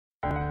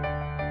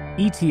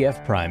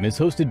ETF Prime is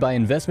hosted by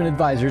investment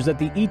advisors at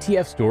the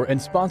ETF store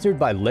and sponsored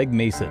by Legg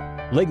Mason.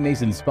 Legg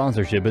Mason's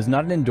sponsorship is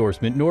not an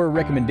endorsement nor a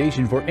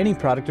recommendation for any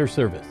product or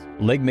service.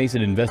 Legg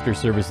Mason Investor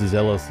Services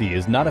LLC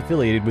is not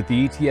affiliated with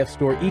the ETF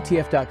store,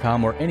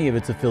 ETF.com, or any of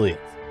its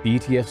affiliates. The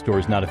ETF store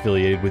is not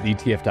affiliated with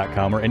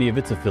ETF.com or any of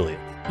its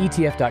affiliates.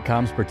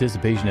 ETF.com's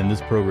participation in this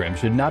program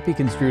should not be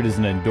construed as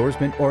an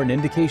endorsement or an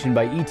indication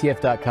by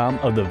ETF.com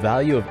of the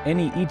value of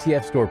any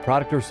ETF store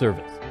product or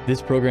service.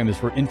 This program is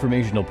for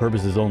informational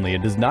purposes only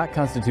and does not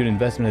constitute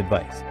investment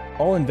advice.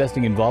 All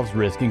investing involves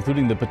risk,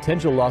 including the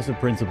potential loss of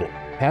principal.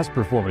 Past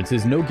performance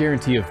is no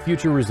guarantee of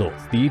future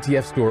results. The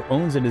ETF store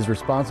owns and is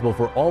responsible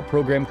for all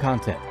program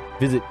content.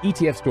 Visit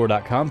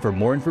etfstore.com for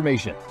more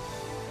information.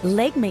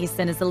 Legg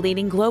Mason is a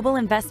leading global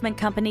investment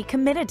company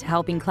committed to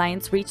helping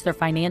clients reach their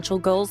financial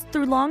goals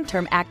through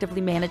long-term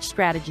actively managed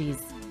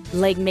strategies.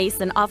 Legg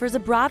Mason offers a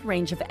broad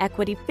range of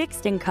equity,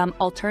 fixed income,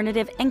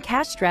 alternative, and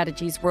cash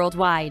strategies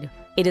worldwide.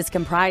 It is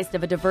comprised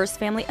of a diverse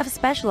family of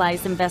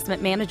specialized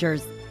investment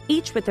managers,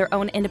 each with their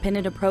own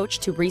independent approach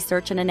to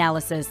research and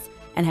analysis,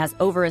 and has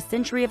over a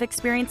century of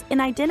experience in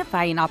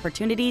identifying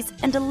opportunities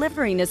and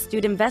delivering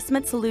astute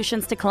investment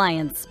solutions to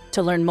clients.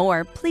 To learn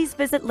more, please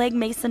visit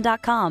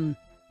leggmason.com.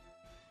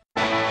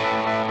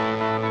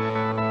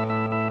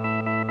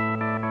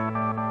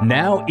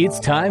 Now it's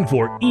time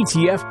for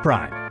ETF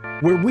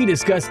Prime, where we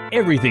discuss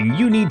everything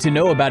you need to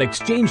know about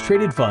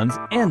exchange-traded funds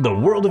and the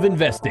world of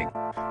investing.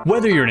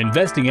 Whether you're an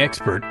investing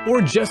expert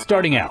or just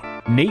starting out,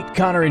 Nate,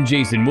 Connor, and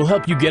Jason will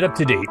help you get up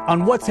to date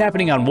on what's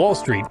happening on Wall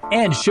Street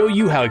and show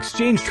you how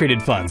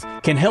exchange-traded funds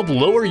can help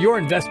lower your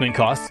investment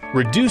costs,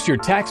 reduce your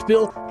tax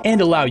bill, and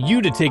allow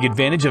you to take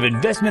advantage of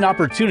investment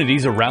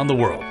opportunities around the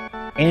world.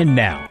 And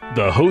now,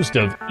 the host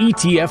of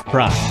ETF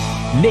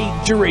Prime, Nate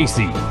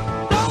Geraci.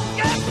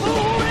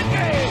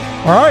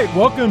 All right,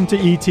 welcome to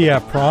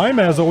ETF Prime.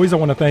 As always, I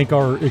want to thank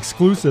our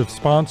exclusive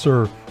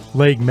sponsor,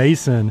 Legg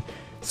Mason.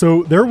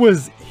 So there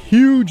was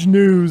huge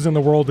news in the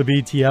world of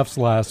ETFs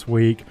last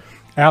week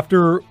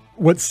after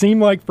what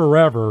seemed like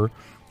forever,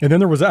 and then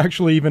there was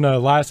actually even a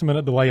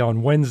last-minute delay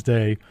on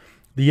Wednesday.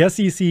 The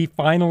SEC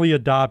finally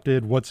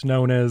adopted what's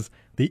known as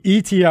the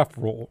ETF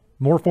rule,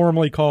 more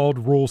formally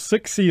called Rule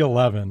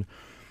 6C11.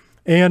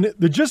 And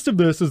the gist of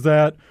this is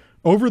that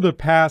over the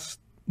past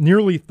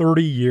nearly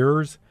 30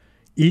 years,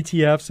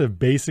 ETFs have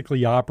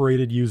basically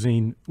operated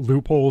using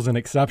loopholes and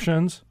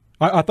exceptions.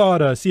 I thought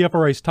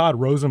CFRA's Todd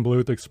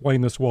Rosenbluth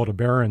explained this well to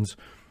Barron's.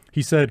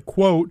 He said,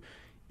 quote,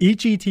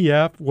 each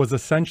ETF was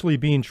essentially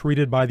being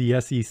treated by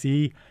the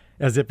SEC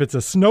as if it's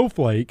a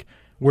snowflake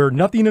where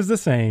nothing is the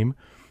same,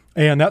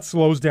 and that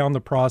slows down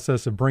the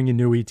process of bringing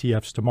new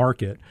ETFs to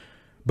market.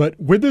 But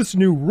with this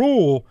new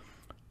rule,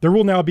 there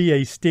will now be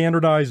a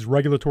standardized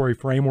regulatory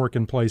framework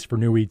in place for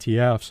new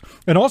ETFs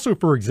and also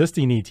for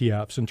existing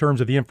ETFs in terms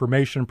of the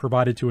information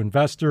provided to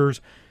investors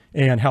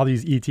and how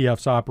these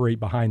ETFs operate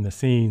behind the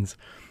scenes.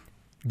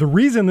 The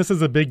reason this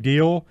is a big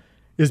deal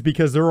is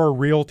because there are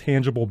real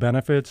tangible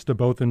benefits to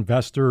both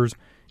investors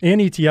and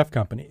ETF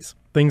companies.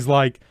 Things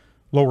like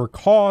lower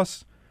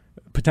costs,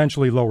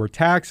 potentially lower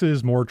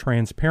taxes, more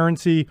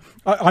transparency,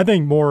 I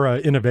think more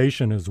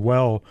innovation as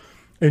well.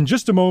 In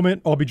just a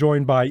moment, I'll be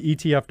joined by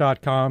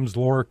ETF.com's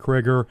Laura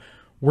Krieger.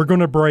 We're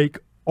going to break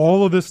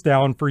all of this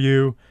down for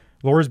you.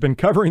 Laura's been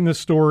covering this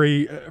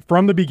story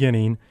from the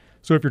beginning.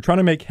 So if you're trying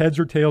to make heads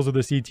or tails of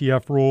this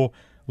ETF rule,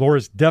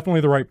 Laura's definitely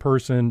the right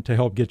person to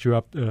help get you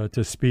up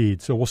to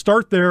speed. So we'll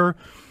start there.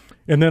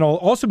 And then I'll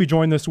also be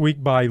joined this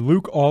week by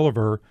Luke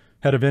Oliver,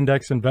 head of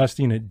index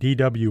investing at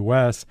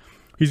DWS.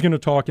 He's going to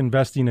talk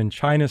investing in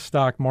China's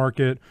stock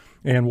market,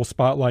 and we'll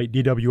spotlight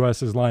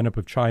DWS's lineup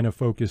of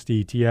China-focused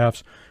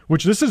ETFs,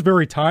 which this is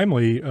very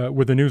timely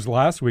with the news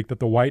last week that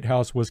the White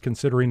House was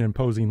considering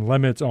imposing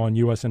limits on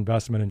U.S.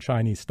 investment in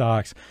Chinese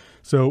stocks.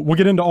 So we'll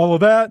get into all of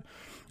that,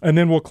 and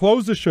then we'll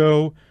close the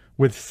show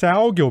with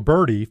Sal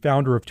Gilberti,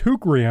 founder of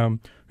Teucrium,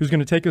 who's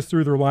going to take us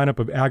through their lineup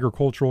of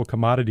agricultural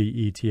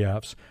commodity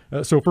ETFs.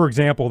 So, for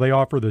example, they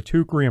offer the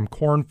Teucrium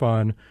Corn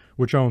Fund,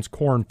 which owns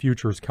corn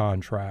futures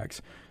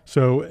contracts.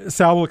 So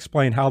Sal will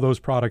explain how those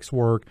products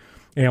work,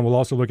 and we'll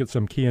also look at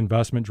some key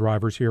investment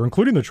drivers here,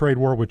 including the trade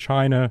war with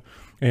China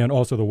and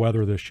also the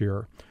weather this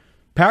year.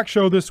 Packed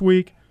show this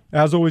week.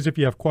 As always, if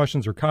you have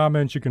questions or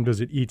comments, you can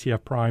visit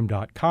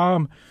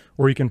etfprime.com,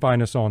 or you can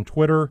find us on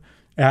Twitter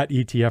at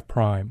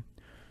etfprime.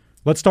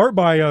 Let's start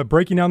by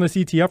breaking down this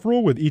ETF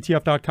rule with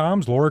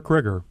ETF.com's Laura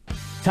Krieger.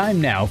 Time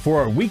now for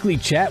our weekly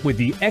chat with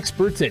the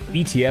experts at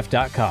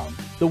ETF.com,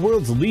 the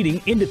world's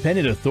leading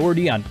independent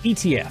authority on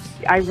ETFs.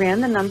 I ran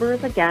the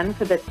numbers again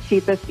for the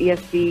cheapest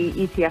ESG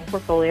ETF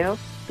portfolio.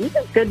 These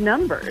are good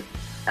numbers.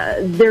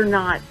 They're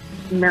not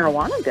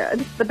marijuana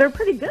good, but they're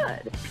pretty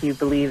good. If you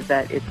believe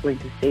that it's going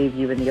to save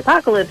you in the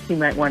apocalypse, you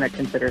might want to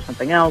consider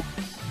something else.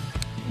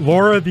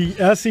 Laura, the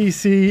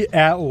SEC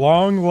at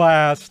long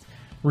last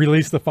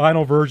released the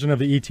final version of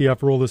the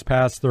ETF rule this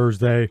past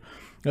Thursday.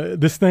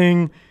 This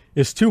thing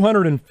is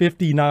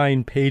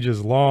 259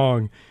 pages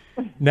long.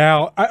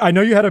 Now, I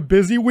know you had a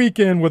busy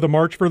weekend with a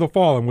March for the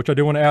Fallen, which I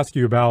do want to ask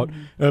you about.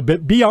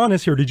 But be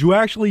honest here. Did you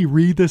actually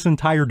read this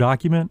entire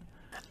document?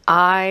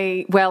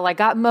 I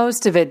got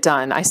most of it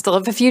done. I still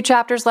have a few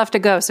chapters left to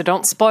go, so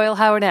don't spoil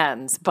how it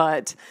ends.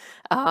 But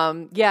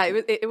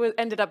it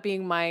ended up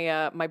being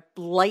my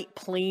light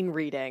plane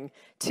reading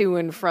to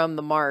and from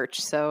the March.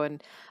 So,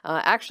 and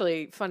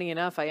actually, funny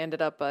enough, I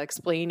ended up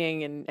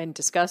explaining and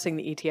discussing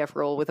the ETF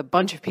rule with a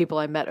bunch of people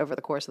I met over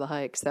the course of the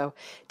hike. So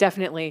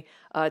definitely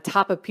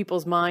top of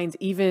people's minds,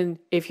 even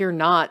if you're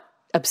not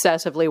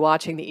obsessively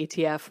watching the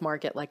ETF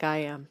market like I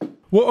am.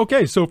 Well,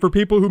 okay. So for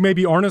people who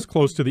maybe aren't as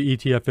close to the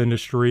ETF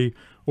industry,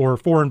 or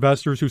for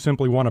investors who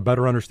simply want to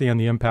better understand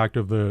the impact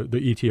of the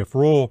ETF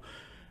rule,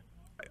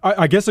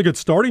 I guess a good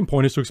starting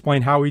point is to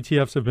explain how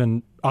ETFs have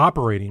been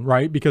operating,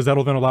 right? Because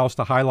that'll then allow us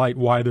to highlight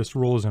why this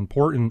rule is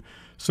important.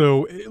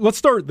 So let's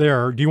start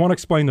there. Do you want to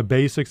explain the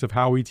basics of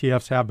how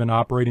ETFs have been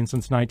operating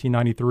since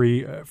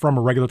 1993 from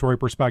a regulatory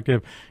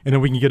perspective? And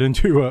then we can get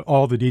into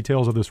all the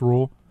details of this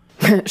rule.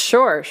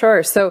 Sure.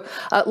 So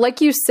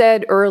like you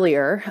said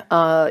earlier,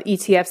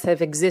 ETFs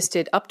have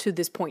existed up to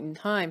this point in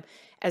time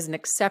as an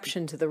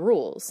exception to the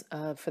rules.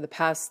 For the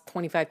past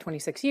 25,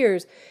 26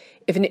 years,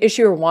 if an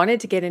issuer wanted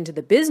to get into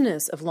the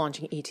business of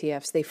launching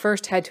ETFs, they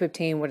first had to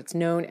obtain what it's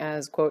known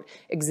as, quote,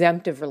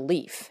 exemptive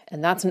relief.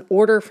 And that's an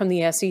order from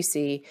the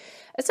SEC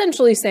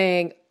essentially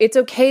saying it's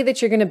okay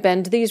that you're going to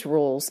bend these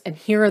rules, and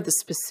here are the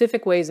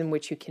specific ways in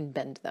which you can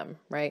bend them,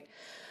 right?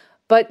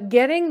 But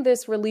getting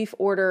this relief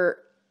order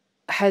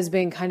has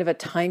been kind of a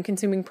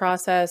time-consuming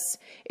process.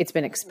 It's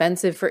been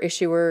expensive for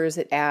issuers.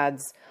 It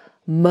adds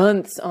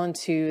months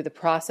onto the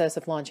process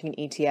of launching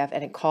an ETF,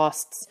 and it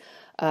costs,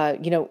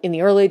 in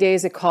the early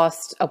days, it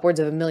cost upwards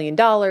of $1 million.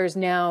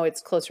 Now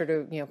it's closer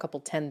to, a couple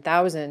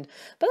 10,000,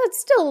 but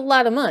that's still a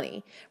lot of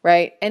money,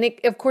 right? And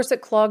of course,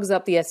 it clogs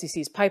up the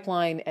SEC's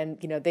pipeline, and,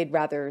 they'd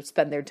rather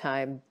spend their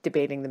time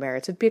debating the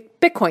merits of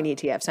Bitcoin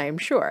ETFs, I am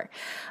sure.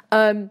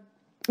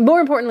 More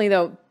importantly,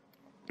 though,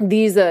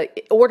 these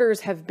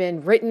orders have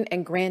been written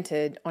and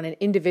granted on an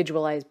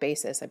individualized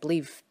basis. I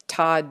believe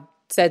Todd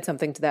said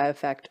something to that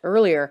effect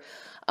earlier.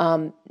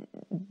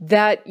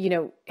 That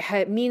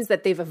means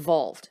that they've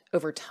evolved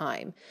over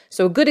time.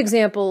 So a good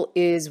example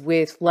is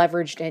with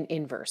leveraged and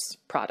inverse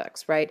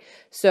products, right?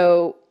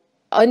 So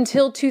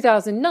until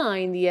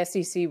 2009, the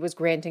SEC was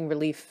granting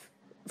relief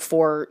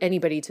for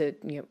anybody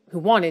who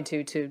wanted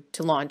to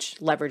launch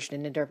leveraged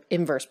and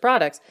inverse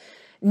products.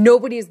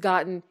 Nobody's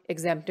gotten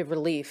exemptive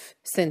relief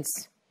since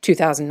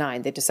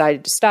 2009. They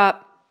decided to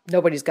stop.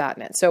 Nobody's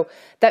gotten it. So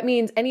that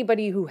means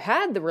anybody who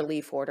had the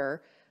relief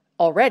order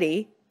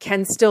already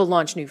can still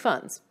launch new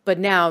funds, but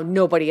now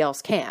nobody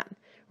else can,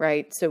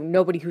 right? So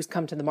nobody who's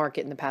come to the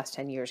market in the past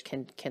 10 years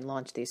can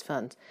launch these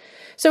funds.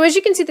 So as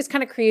you can see, this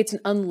kind of creates an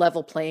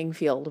unlevel playing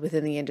field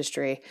within the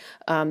industry.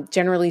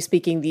 Generally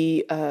speaking,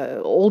 the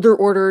older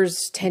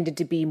orders tended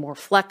to be more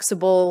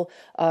flexible.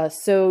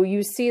 So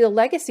you see the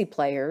legacy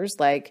players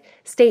like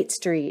State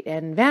Street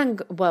and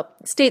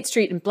State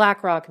Street and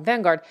BlackRock and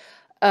Vanguard,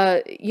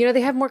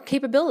 they have more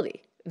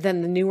capability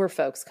than the newer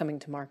folks coming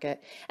to market.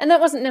 And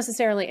that wasn't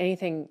necessarily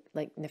anything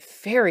like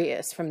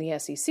nefarious from the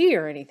SEC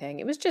or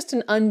anything. It was just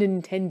an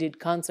unintended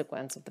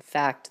consequence of the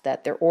fact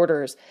that their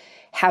orders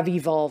have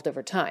evolved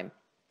over time.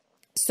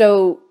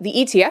 So the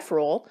ETF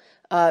rule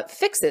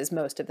fixes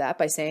most of that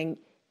by saying,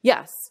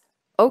 yes,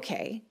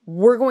 okay,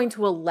 we're going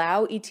to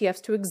allow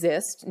ETFs to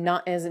exist,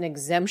 not as an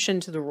exemption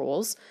to the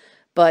rules,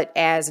 but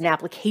as an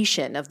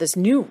application of this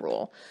new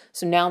rule.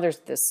 So now there's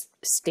this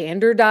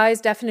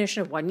standardized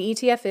definition of what an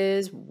ETF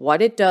is,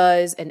 what it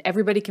does, and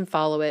everybody can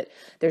follow it.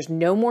 There's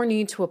no more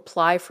need to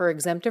apply for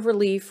exemptive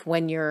relief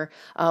when you're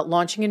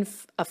launching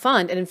a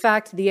fund. And in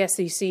fact, the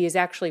SEC is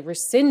actually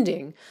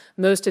rescinding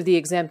most of the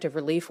exemptive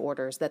relief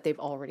orders that they've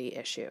already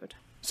issued.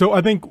 So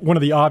I think one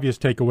of the obvious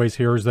takeaways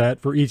here is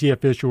that for ETF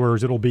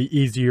issuers, it'll be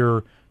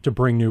easier to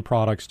bring new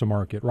products to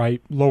market,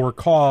 right? Lower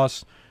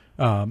costs.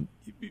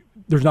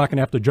 There's not going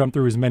to have to jump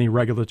through as many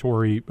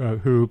regulatory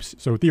hoops.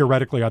 So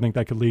theoretically, I think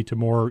that could lead to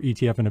more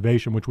ETF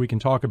innovation, which we can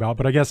talk about.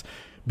 But I guess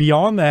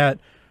beyond that,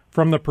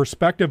 from the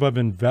perspective of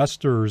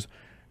investors,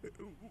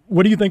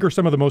 what do you think are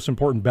some of the most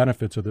important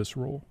benefits of this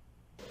rule?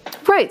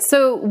 Right.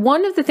 So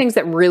one of the things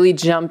that really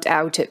jumped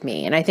out at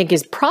me, and I think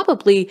is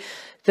probably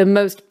the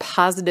most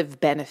positive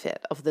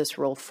benefit of this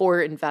rule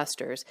for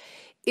investors,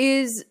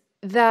 is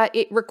that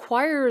it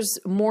requires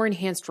more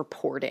enhanced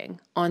reporting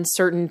on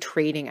certain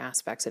trading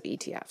aspects of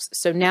ETFs.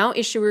 So now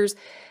issuers,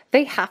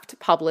 they have to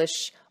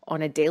publish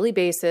on a daily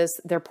basis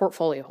their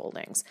portfolio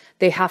holdings.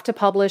 They have to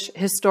publish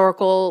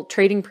historical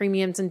trading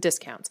premiums and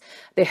discounts.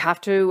 They have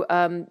to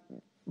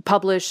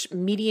publish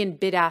median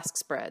bid-ask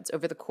spreads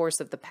over the course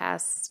of the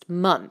past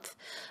month,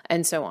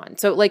 and so on.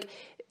 So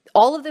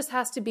all of this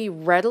has to be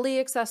readily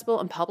accessible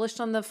and published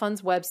on the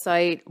fund's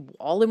website,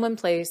 all in one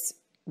place.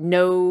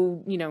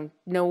 No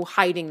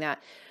hiding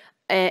that.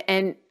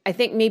 And I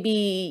think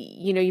maybe,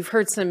 you've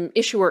heard some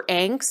issuer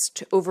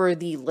angst over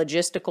the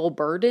logistical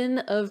burden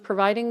of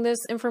providing this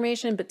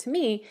information. But to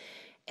me,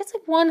 it's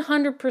like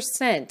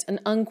 100% an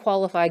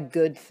unqualified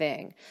good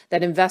thing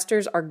that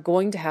investors are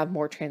going to have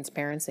more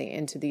transparency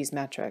into these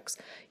metrics.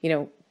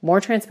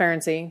 More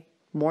transparency,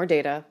 more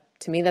data.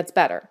 To me, that's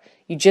better.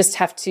 You just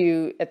have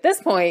to, at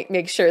this point,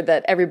 make sure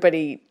that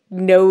everybody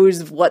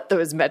knows what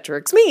those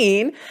metrics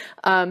mean.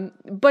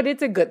 But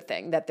it's a good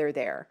thing that they're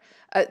there.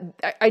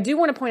 I do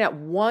want to point out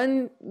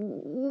one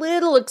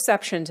little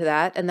exception to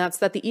that, and that's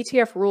that the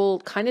ETF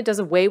rule kind of does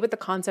away with the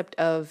concept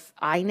of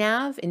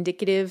INAV,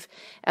 indicative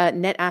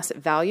net asset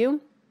value.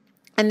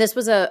 And this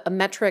was a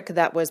metric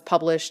that was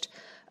published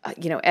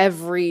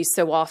every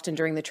so often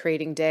during the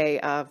trading day,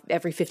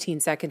 every 15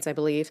 seconds, I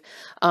believe.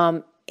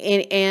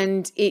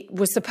 And it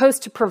was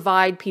supposed to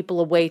provide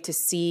people a way to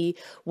see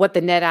what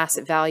the net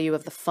asset value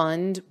of the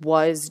fund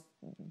was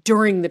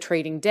during the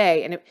trading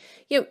day. And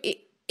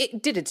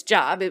it did its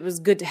job. It was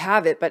good to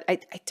have it, but I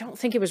don't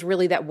think it was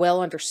really that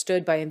well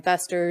understood by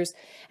investors.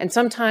 And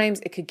sometimes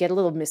it could get a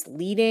little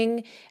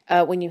misleading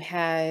when you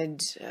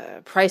had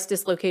price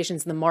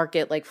dislocations in the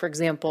market. Like, for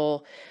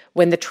example,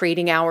 when the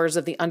trading hours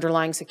of the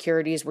underlying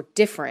securities were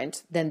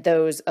different than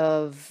those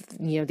of,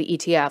 the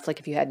ETF, like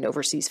if you had an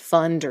overseas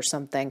fund or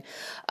something.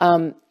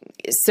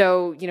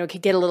 So, it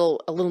could get a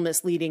little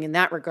misleading in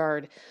that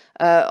regard.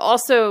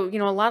 Also,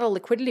 a lot of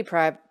liquidity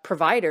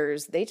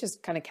providers, they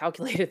just kind of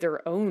calculated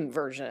their own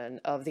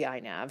version of the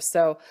INAV.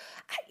 So,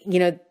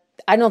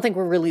 I don't think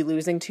we're really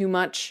losing too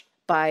much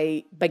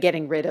by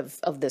getting rid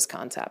of this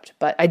concept.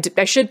 But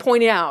I should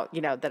point out,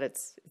 that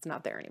it's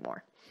not there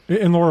anymore.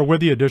 And Laura,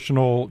 with the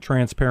additional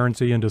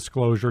transparency and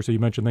disclosure, so you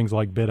mentioned things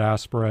like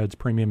bid-ask spreads,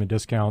 premium and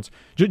discounts.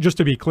 Just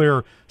to be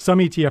clear, some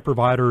ETF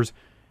providers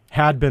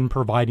had been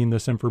providing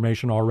this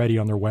information already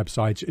on their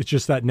websites. It's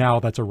just that now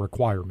that's a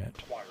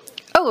requirement.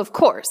 Oh, of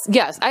course.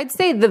 Yes. I'd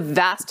say the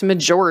vast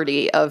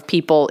majority of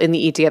people in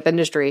the ETF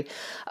industry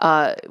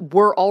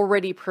were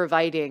already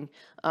providing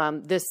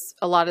a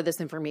lot of this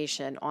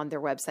information on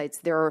their websites.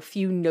 There are a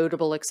few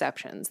notable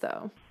exceptions,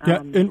 though.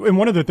 Yeah. And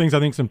one of the things I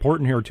think is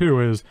important here,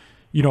 too, is,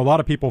 a lot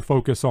of people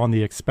focus on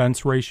the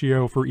expense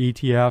ratio for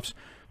ETFs,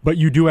 but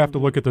you do have to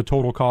look at the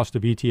total cost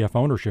of ETF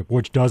ownership,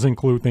 which does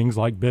include things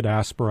like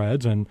bid-ask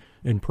spreads and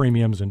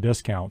premiums and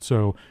discounts.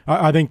 So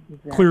I think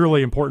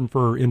clearly important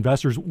for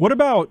investors. What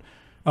about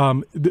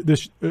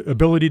this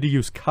ability to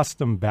use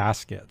custom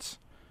baskets?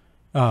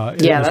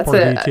 That's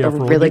a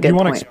really good point. Do you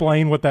want to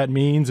explain what that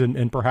means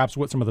and perhaps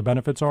what some of the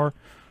benefits are?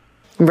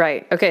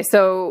 Right. Okay.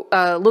 So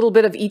a little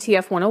bit of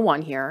ETF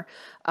 101 here.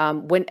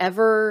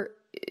 Whenever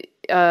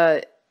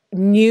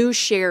new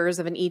shares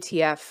of an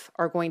ETF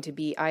are going to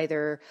be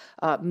either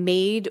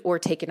made or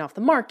taken off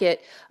the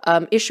market,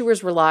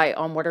 issuers rely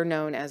on what are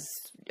known as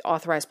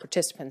authorized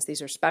participants.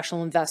 These are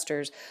special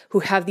investors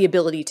who have the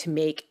ability to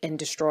make and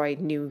destroy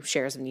new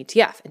shares of an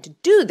ETF. And to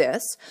do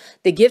this,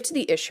 they give to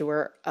the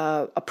issuer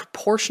a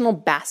proportional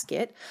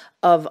basket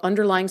of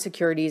underlying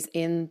securities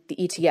in the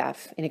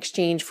ETF in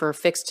exchange for a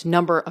fixed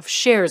number of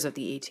shares of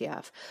the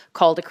ETF,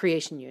 called a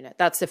creation unit.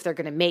 That's if they're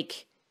going to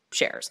make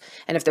shares.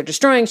 And if they're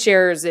destroying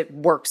shares, it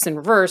works in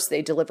reverse.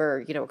 They deliver,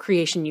 a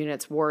creation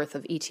unit's worth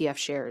of ETF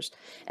shares,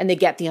 and they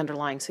get the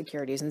underlying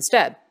securities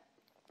instead.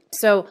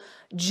 So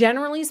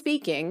generally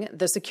speaking,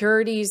 the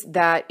securities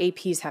that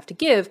APs have to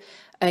give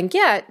and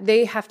get,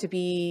 they have to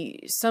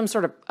be some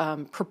sort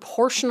of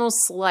proportional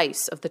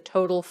slice of the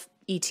total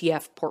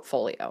ETF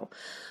portfolio.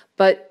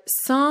 But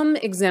some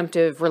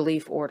exemptive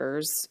relief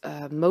orders,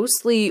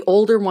 mostly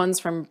older ones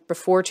from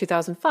before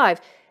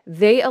 2005,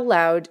 they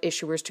allowed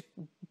issuers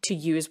to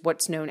use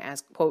what's known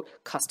as, quote,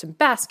 custom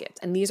baskets.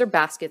 And these are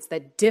baskets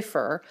that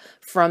differ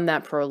from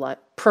that pro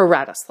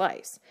rata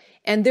slice.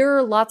 And there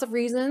are lots of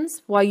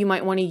reasons why you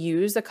might want to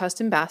use a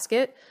custom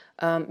basket.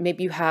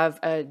 Maybe you have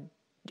an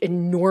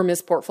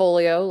enormous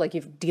portfolio, like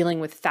you're dealing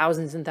with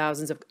thousands and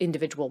thousands of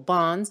individual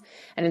bonds.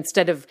 And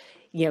instead of,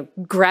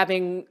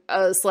 grabbing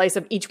a slice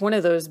of each one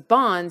of those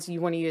bonds, you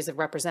want to use a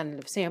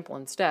representative sample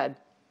instead.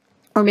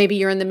 Or maybe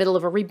you're in the middle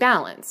of a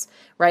rebalance,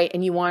 right?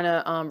 And you want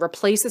to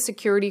replace a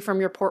security from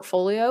your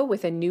portfolio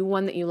with a new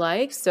one that you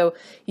like. So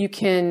you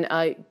can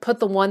put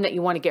the one that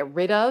you want to get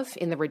rid of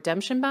in the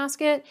redemption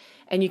basket,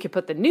 and you can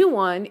put the new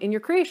one in your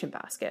creation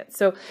basket.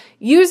 So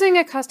using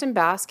a custom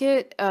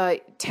basket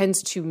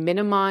tends to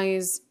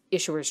minimize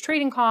issuers'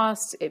 trading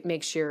costs. It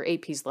makes your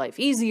AP's life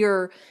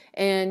easier,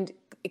 and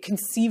it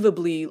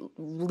conceivably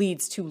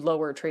leads to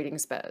lower trading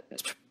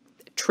spreads.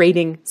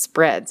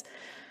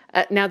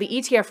 Now, the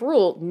ETF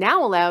rule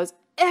now allows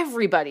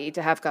everybody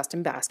to have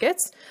custom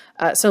baskets,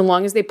 so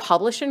long as they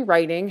publish in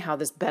writing how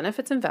this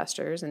benefits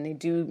investors, and they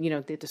do,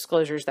 the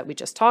disclosures that we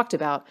just talked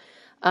about.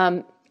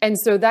 And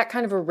so that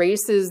kind of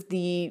erases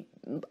the,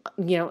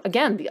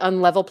 again, the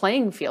unlevel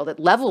playing field. It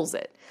levels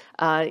it.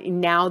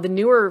 Now the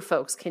newer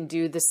folks can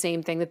do the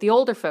same thing that the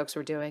older folks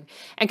were doing.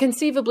 And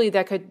conceivably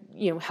that could,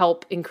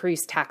 help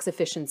increase tax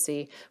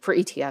efficiency for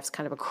ETFs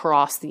kind of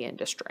across the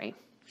industry.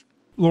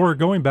 Laura,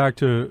 going back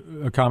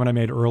to a comment I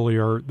made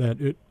earlier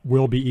that it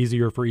will be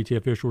easier for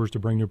ETF issuers to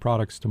bring new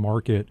products to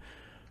market,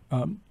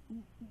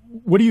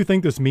 what do you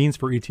think this means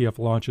for ETF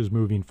launches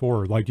moving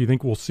forward? Like, do you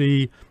think we'll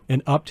see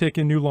an uptick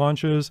in new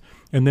launches?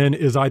 And then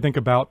as I think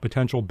about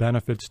potential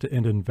benefits to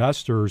end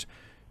investors,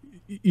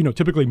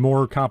 typically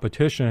more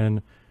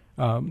competition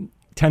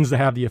tends to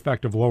have the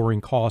effect of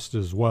lowering costs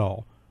as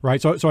well,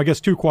 right? So I guess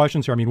two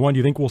questions here. I mean, one, do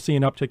you think we'll see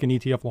an uptick in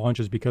ETF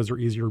launches because they're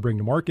easier to bring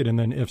to market? And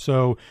then if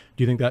so,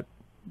 do you think that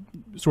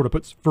sort of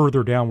puts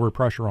further downward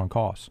pressure on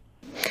costs?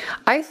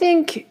 I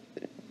think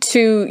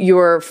to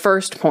your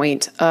first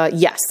point,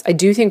 yes, I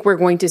do think we're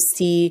going to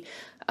see,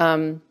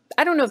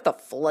 I don't know if the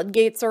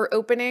floodgates are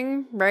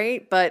opening,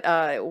 right? But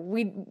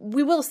we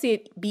will see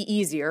it be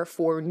easier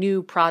for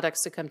new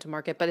products to come to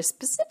market, but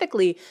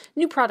specifically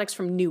new products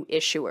from new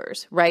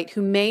issuers, right?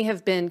 Who may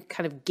have been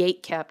kind of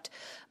gatekept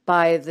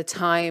by the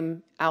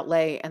time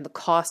outlay and the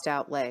cost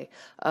outlay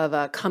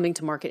of coming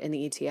to market in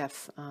the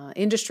ETF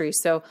industry.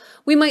 So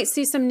we might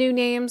see some new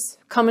names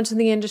come into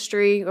the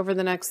industry over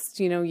the next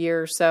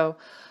year or so.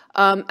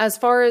 As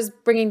far as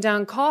bringing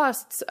down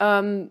costs,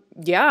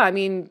 yeah, I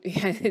mean,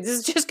 this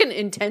is just going to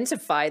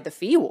intensify the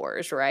fee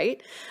wars,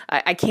 right?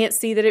 I can't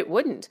see that it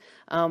wouldn't.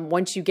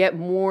 Once you get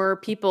more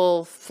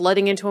people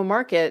flooding into a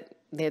market,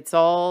 it's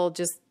all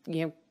just,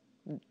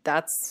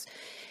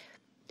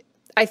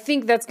 I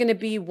think that's going to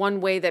be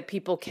one way that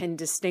people can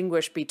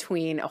distinguish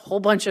between a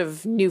whole bunch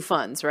of new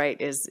funds, right,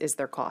 is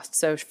their cost.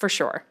 So for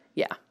sure,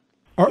 yeah.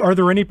 Are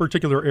there any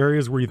particular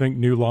areas where you think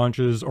new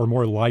launches are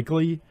more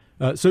likely?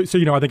 So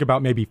I think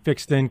about maybe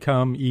fixed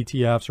income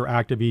ETFs or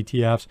active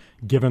ETFs,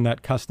 given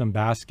that custom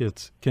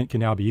baskets can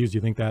now be used. Do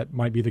you think that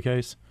might be the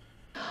case?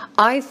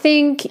 I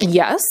think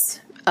yes.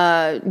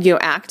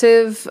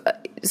 Active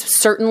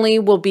certainly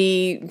will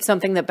be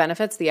something that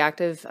benefits the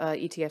active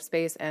ETF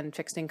space and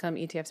fixed income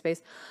ETF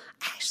space.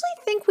 I actually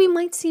think we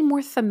might see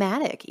more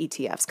thematic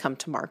ETFs come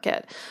to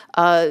market.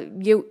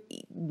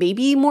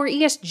 Maybe more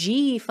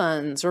ESG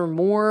funds or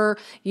more,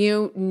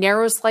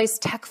 narrow slice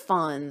tech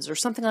funds or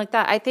something like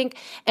that. I think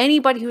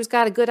anybody who's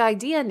got a good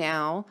idea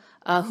now,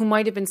 who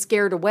might have been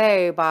scared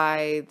away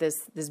by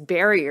this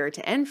barrier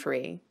to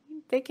entry,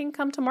 they can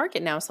come to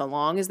market now so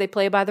long as they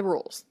play by the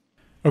rules.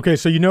 Okay,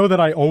 so that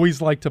I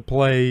always like to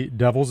play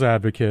devil's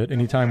advocate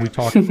anytime we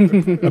talk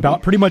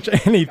about pretty much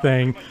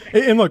anything.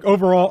 And look,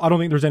 overall, I don't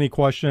think there's any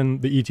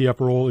question the ETF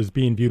rule is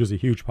being viewed as a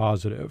huge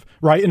positive,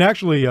 right? And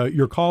actually,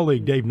 your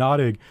colleague, Dave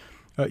Nottig,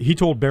 he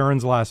told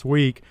Barron's last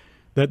week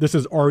that this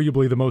is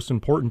arguably the most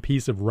important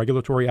piece of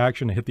regulatory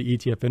action to hit the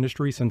ETF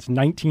industry since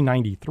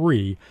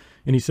 1993.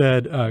 And he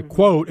said,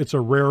 quote, "It's a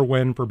rare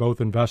win for both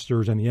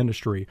investors and the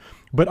industry."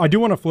 But I do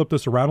want to flip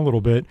this around a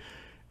little bit.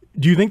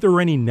 Do you think there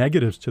were any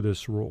negatives to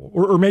this rule,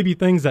 or maybe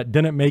things that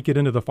didn't make it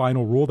into the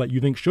final rule that you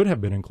think should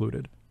have been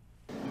included?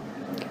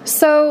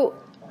 So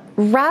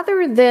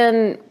rather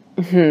than,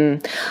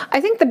 I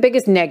think the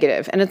biggest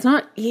negative, and it's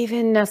not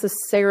even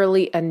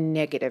necessarily a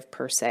negative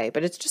per se,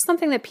 but it's just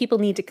something that people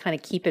need to kind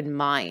of keep in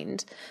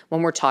mind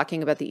when we're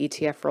talking about the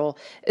ETF rule,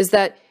 is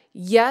that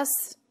yes,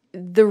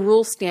 the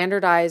rule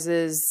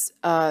standardizes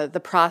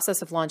the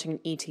process of launching an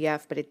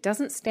ETF, but it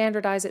doesn't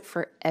standardize it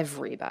for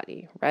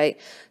everybody, right?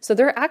 So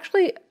there are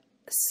actually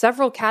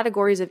several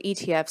categories of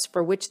ETFs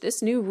for which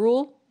this new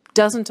rule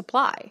doesn't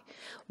apply.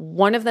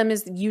 One of them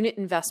is unit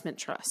investment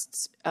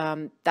trusts.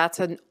 That's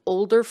an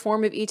older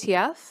form of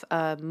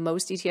ETF.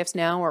 Most ETFs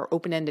now are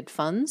open-ended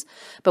funds,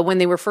 but when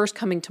they were first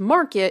coming to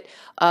market,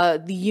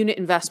 the unit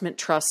investment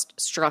trust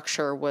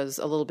structure was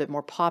a little bit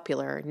more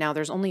popular. Now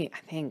there's only, I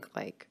think,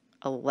 like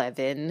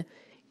 11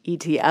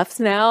 ETFs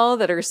now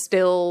that are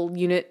still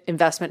unit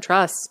investment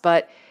trusts,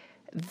 but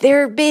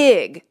they're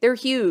big, they're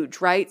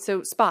huge, right?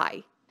 So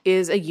SPY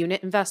is a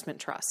unit investment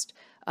trust.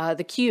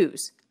 The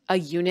Qs, a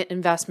unit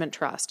investment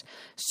trust.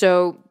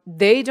 So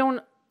they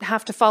don't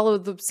have to follow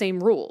the same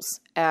rules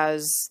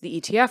as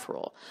the ETF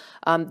rule.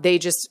 They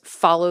just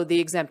follow the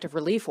exemptive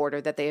relief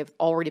order that they have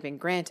already been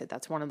granted.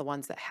 That's one of the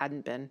ones that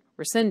hadn't been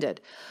rescinded.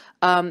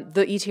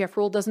 The ETF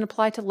rule doesn't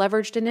apply to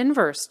leveraged and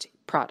inversed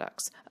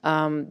products.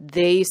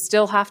 They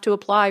still have to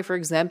apply for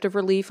exemptive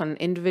relief on an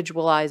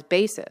individualized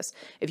basis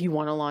if you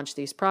want to launch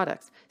these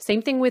products.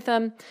 Same thing with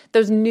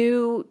those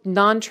new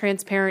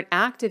non-transparent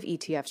active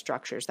ETF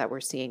structures that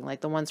we're seeing,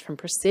 like the ones from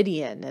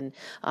Presidian and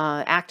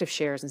Active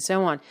Shares and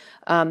so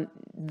on.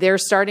 They're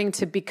starting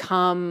to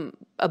become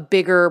a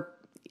bigger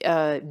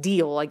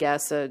deal, I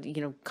guess,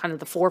 kind of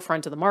the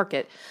forefront of the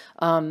market,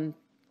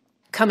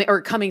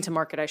 coming to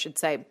market, I should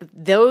say. But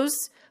those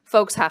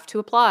folks have to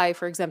apply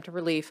for exemptive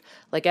relief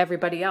like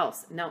everybody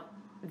else. Now,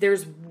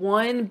 there's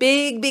one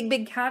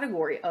big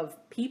category of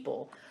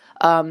people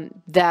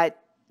that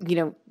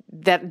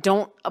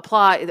don't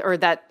apply, or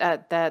that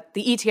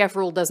the ETF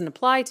rule doesn't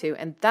apply to,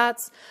 and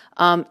that's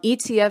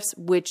ETFs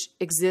which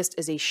exist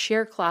as a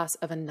share class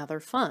of another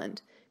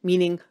fund,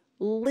 meaning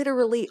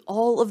literally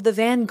all of the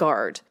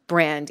Vanguard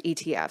brand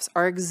ETFs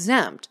are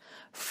exempt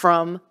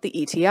from the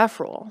ETF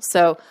rule.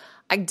 So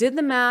I did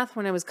the math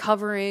when I was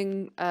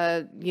covering,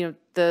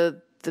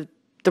 the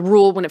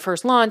rule when it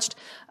first launched,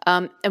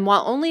 and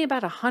while only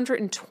about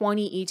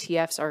 120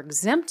 ETFs are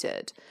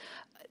exempted,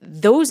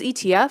 those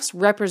ETFs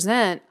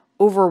represent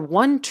over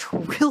 1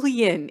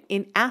 trillion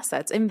in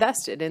assets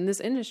invested in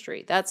this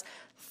industry. That's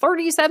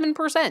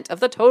 37% of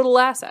the total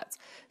assets.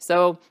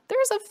 So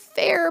there's a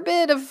fair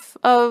bit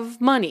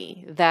of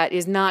money that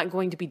is not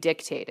going to be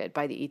dictated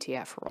by the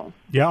ETF rule.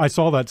 Yeah, I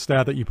saw that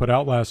stat that you put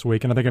out last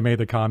week, and I think I made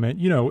the comment,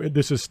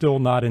 this is still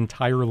not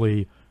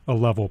entirely a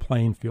level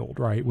playing field,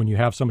 right? When you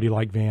have somebody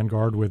like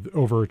Vanguard with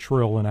over $1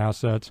 trillion in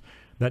assets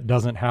that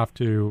doesn't have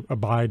to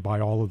abide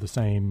by all of the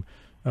same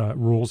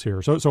rules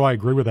here. So I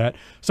agree with that.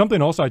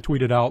 Something else I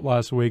tweeted out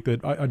last week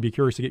that I'd be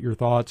curious to get your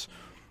thoughts.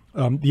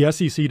 The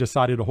SEC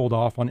decided to hold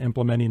off on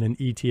implementing an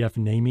ETF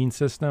naming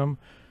system.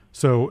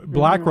 So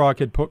BlackRock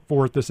had put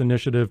forth this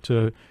initiative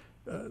to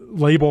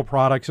label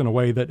products in a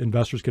way that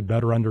investors could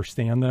better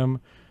understand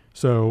them.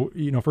 So,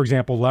 for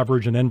example,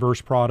 leverage and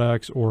inverse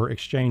products or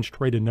exchange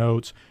traded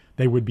notes,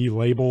 they would be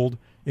labeled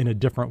in a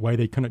different way.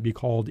 They couldn't be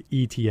called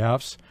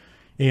ETFs.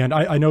 And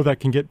I know that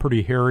can get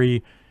pretty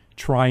hairy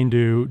trying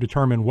to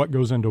determine what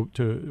goes into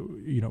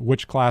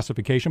which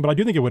classification. But I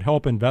do think it would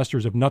help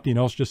investors, if nothing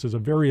else, just as a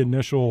very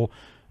initial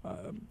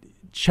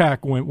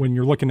check when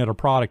you're looking at a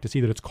product to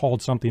see that it's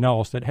called something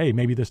else, that, hey,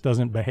 maybe this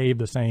doesn't behave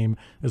the same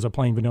as a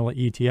plain vanilla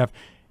ETF.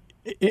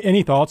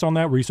 Any thoughts on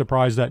that? Were you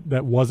surprised that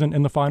that wasn't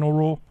in the final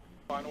rule?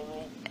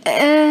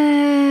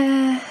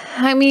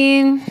 I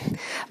mean,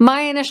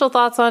 my initial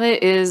thoughts on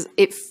it is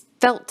it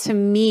felt to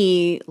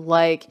me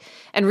like,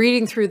 and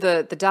reading through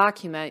the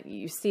document,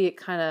 you see it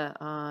kind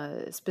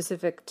of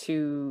specific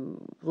to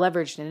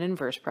leveraged and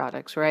inverse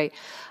products, right?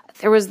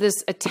 There was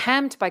this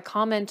attempt by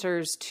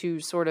commenters to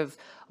sort of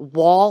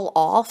wall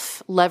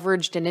off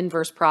leveraged and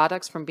inverse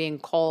products from being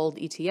called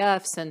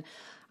ETFs. And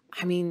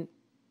I mean,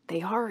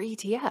 they are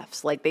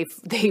ETFs. Like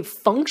they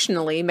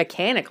functionally,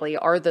 mechanically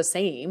are the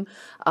same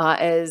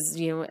as,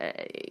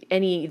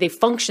 they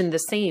function the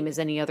same as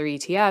any other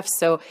ETF.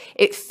 So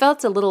it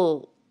felt a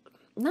little,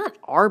 not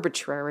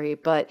arbitrary,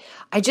 but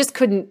I just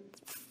couldn't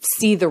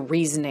see the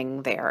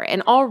reasoning there.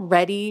 And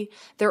already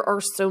there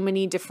are so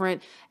many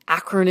different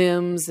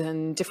acronyms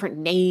and different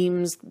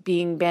names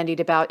being bandied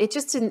about. It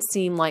just didn't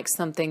seem like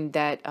something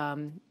that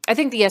I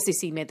think the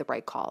SEC made the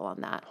right call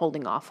on that,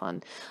 holding off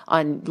on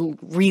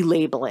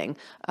relabeling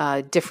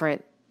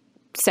different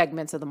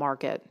segments of the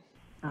market.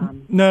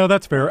 No,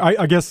 that's fair.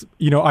 I guess,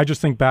 I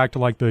just think back to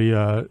like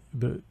the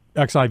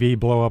XIV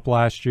blow up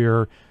last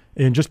year.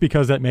 And just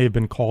because that may have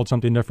been called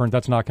something different,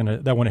 that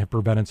wouldn't have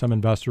prevented some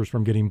investors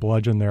from getting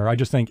bludgeoned there. I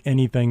just think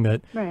anything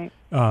that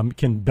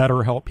can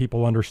better help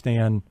people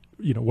understand,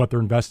 what they're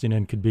investing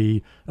in could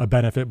be a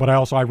benefit. But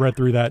I read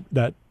through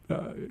that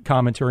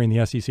commentary in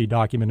the SEC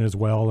document as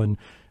well. And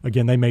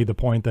again, they made the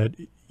point that,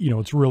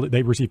 it's really,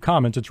 they receive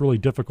comments. It's really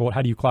difficult.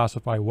 How do you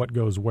classify what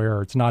goes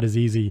where? It's not as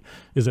easy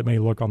as it may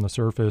look on the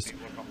surface.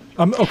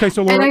 Okay,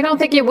 so Laura, and I don't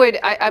think it would,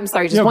 I'm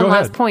sorry, just one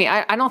last ahead. point.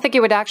 I don't think it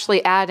would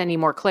actually add any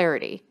more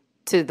clarity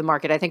to the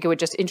market. I think it would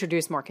just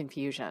introduce more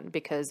confusion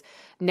because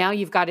now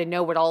you've got to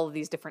know what all of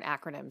these different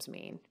acronyms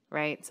mean,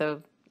 right?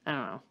 So I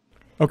don't know.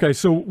 Okay,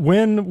 so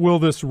when will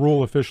this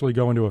rule officially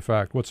go into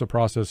effect? What's the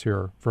process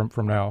here from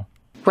now?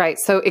 Right.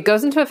 So it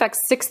goes into effect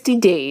 60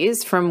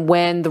 days from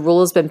when the rule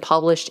has been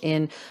published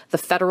in the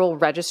Federal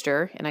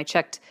Register. And I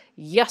checked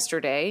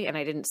yesterday and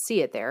I didn't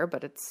see it there,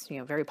 but it's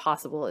very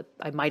possible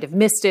I might have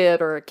missed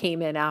it or it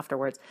came in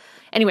afterwards.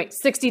 Anyway,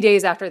 60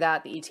 days after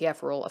that, the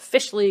ETF rule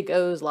officially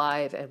goes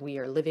live and we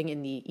are living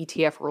in the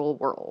ETF rule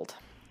world.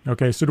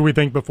 Okay. So do we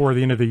think before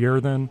the end of the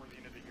year then?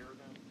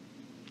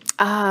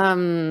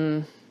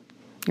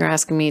 You're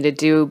asking me to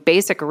do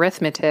basic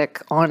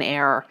arithmetic on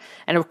air.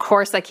 And of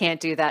course I can't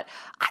do that.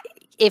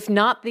 If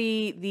not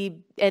the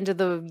end of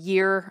the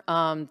year,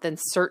 then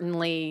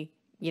certainly,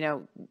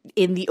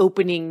 in the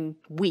opening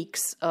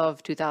weeks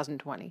of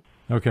 2020.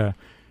 Okay.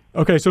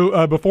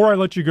 So before I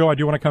let you go, I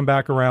do want to come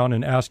back around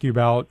and ask you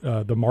about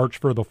the March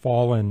for the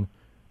Fallen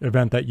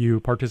event that you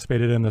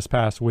participated in this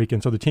past week.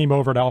 And so the team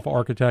over at Alpha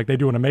Architect, they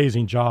do an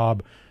amazing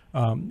job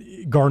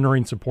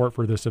garnering support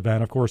for this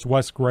event. Of course,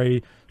 Wes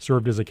Gray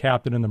served as a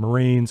captain in the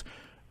Marines.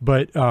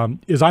 But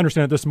as I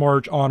understand it, this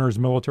march honors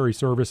military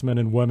servicemen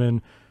and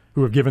women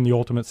who have given the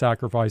ultimate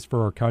sacrifice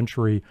for our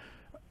country.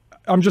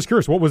 I'm just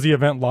curious, what was the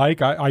event like?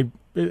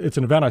 It's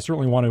an event I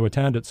certainly want to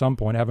attend at some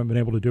point. I haven't been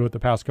able to do it the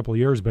past couple of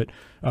years, but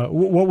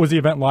what was the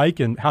event like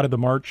and how did the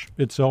march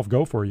itself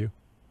go for you?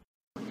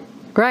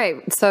 Right.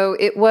 So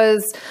it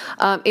was,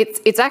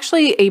 it's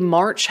actually a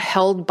march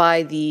held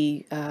by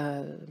the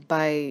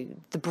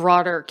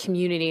broader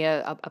community.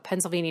 A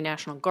Pennsylvania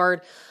National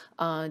Guard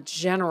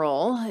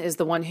general is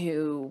the one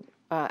who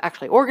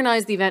actually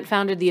organized the event,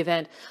 founded the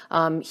event.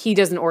 He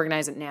doesn't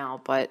organize it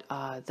now, but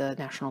the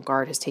National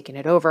Guard has taken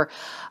it over.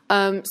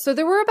 So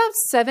there were about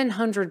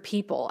 700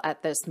 people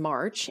at this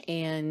march,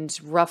 and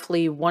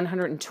roughly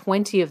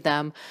 120 of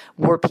them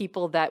were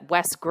people that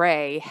Wes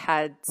Gray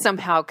had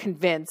somehow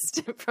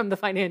convinced from the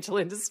financial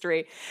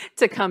industry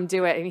to come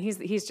do it. And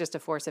he's just a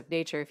force of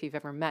nature. If you've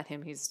ever met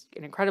him, he's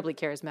an incredibly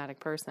charismatic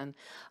person,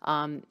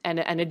 and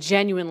a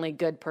genuinely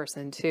good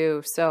person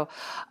too. So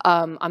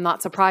I'm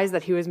not surprised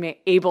that he was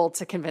able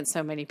to convince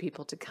so many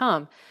people to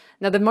come.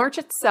 Now, the march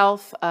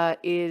itself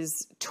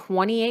is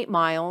 28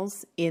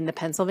 miles in the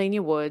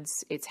Pennsylvania woods.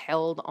 It's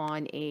held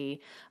on a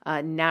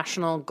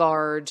National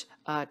Guard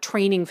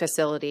training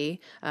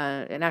facility,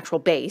 an actual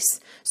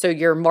base. So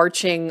you're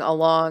marching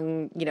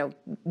along,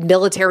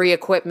 military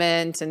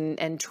equipment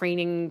and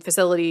training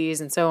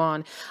facilities and so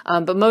on.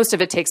 But most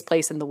of it takes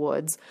place in the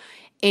woods.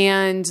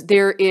 And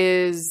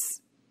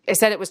I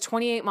said it was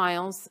 28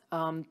 miles.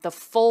 The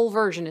full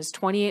version is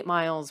 28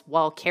 miles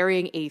while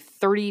carrying a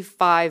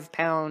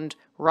 35-pound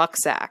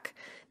rucksack.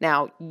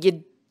 Now,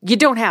 you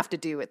don't have to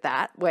do it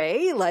that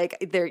way.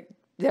 Like there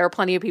are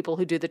plenty of people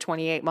who do the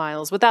 28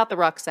 miles without the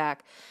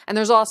rucksack. And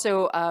there's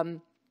also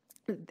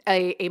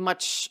a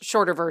much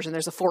shorter version.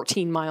 There's a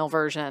 14-mile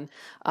version,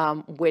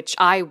 which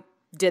I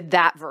did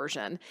that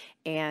version.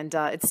 And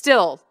it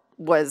still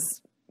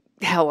was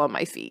hell on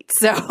my feet.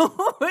 So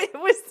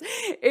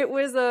it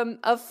was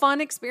a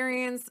fun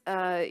experience.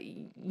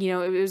 It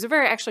was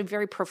a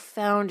very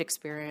profound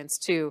experience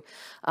too.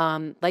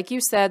 Like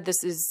you said,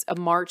 this is a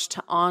march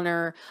to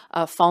honor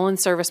fallen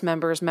service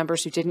members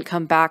who didn't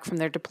come back from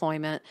their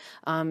deployment.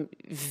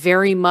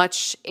 Very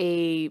much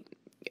a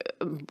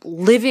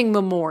living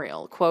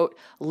memorial, quote,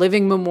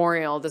 living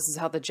memorial. This is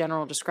how the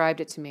general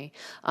described it to me.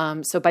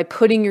 So by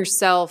putting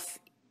yourself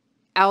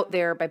out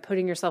there, by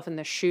putting yourself in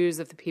the shoes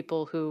of the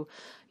people who,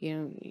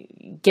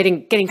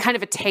 getting kind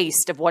of a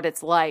taste of what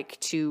it's like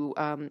to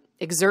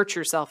exert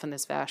yourself in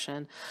this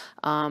fashion,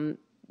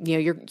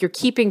 you're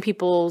keeping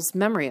people's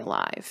memory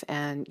alive.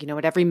 And,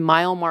 at every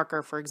mile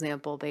marker, for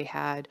example, they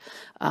had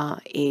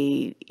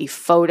a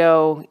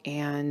photo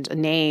and a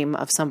name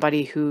of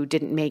somebody who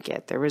didn't make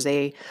it. There was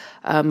a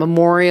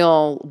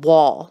memorial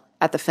wall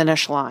at the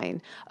finish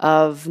line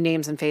of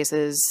names and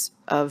faces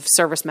of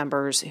service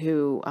members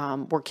who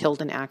were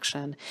killed in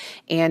action.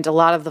 And a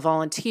lot of the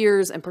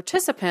volunteers and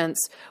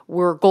participants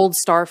were Gold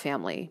Star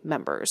family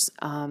members.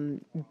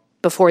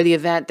 Before the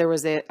event, there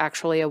was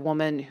actually a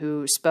woman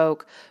who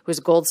spoke, who was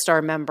a Gold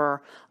Star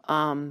member,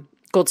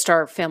 Gold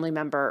Star family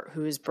member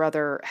whose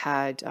brother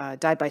had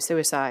died by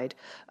suicide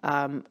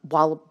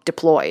while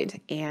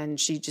deployed. And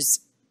she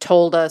just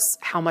told us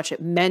how much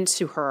it meant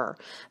to her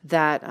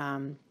that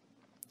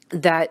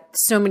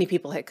so many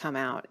people had come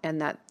out and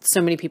that so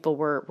many people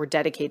were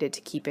dedicated to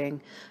keeping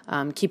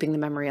the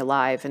memory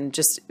alive. And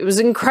just, it was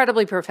an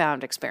incredibly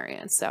profound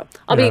experience. So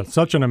I'll be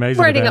such an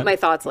amazing writing event. up my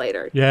thoughts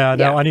later. Yeah,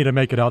 no, I need to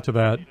make it out to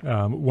that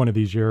one of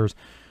these years.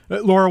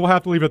 Laura, we'll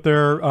have to leave it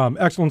there.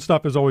 Excellent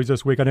stuff as always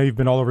this week. I know you've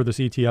been all over this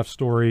ETF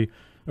story,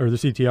 or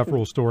this ETF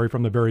rule story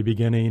from the very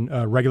beginning.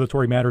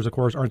 Regulatory matters, of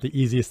course, aren't the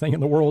easiest thing in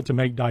the world to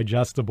make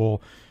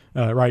digestible,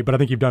 right? But I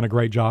think you've done a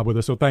great job with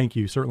it. So thank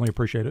you. Certainly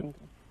appreciate it.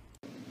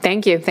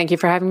 Thank you. Thank you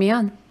for having me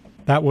on.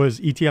 That was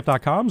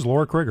ETF.com's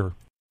Laura Krieger.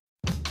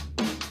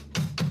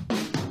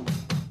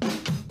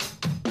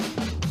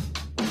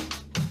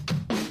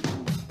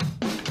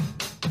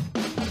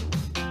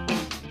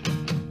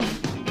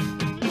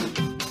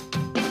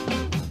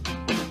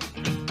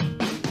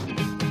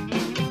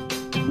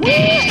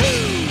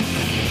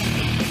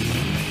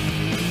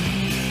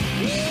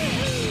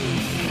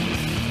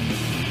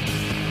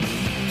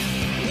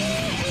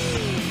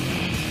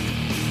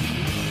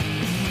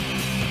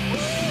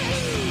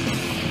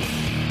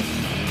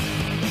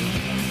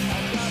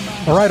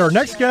 All right, our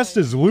next guest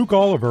is Luke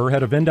Oliver,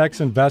 head of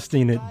index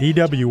investing at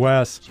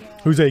DWS,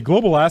 who's a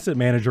global asset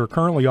manager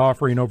currently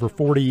offering over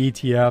 40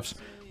 ETFs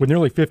with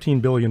nearly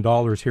 $15 billion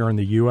here in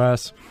the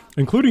U.S.,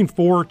 including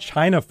 4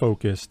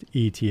 China-focused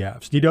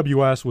ETFs.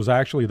 DWS was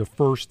actually the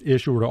first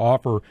issuer to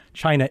offer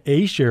China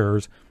A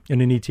shares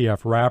in an ETF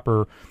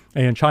wrapper,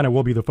 and China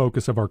will be the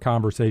focus of our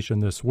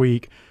conversation this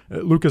week.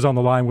 Luke is on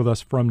the line with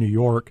us from New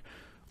York.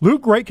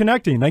 Luke, great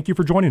connecting. Thank you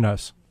for joining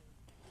us.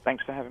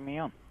 Thanks for having me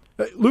on.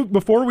 Luke,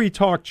 before we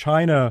talk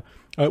China,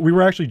 we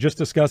were actually just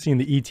discussing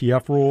the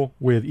ETF rule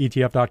with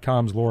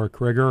ETF.com's Laura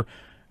Krieger.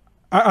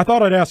 I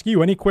thought I'd ask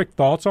you, any quick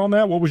thoughts on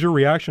that? What was your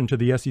reaction to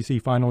the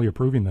SEC finally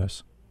approving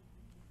this?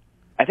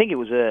 I think it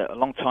was a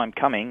long time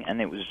coming, and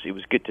it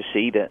was good to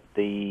see that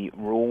the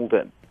rule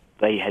that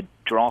they had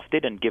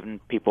drafted and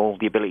given people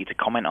the ability to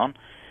comment on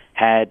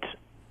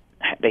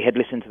they had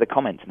listened to the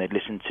comments and they'd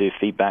listened to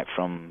feedback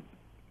from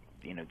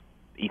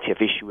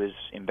ETF issuers,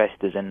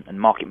 investors, and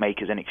market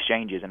makers and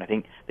exchanges, and I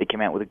think they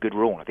came out with a good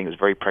rule. I think it was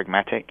very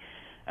pragmatic.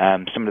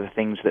 Some of the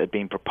things that had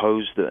been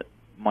proposed that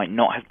might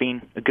not have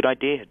been a good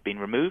idea had been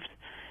removed,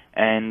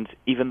 and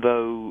even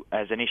though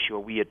as an issuer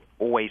we had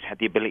always had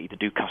the ability to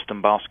do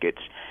custom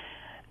baskets,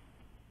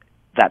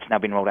 that's now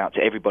been rolled out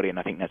to everybody, and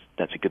I think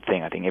that's a good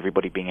thing. I think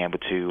everybody being able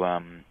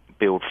to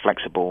build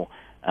flexible,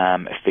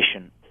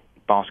 efficient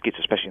baskets,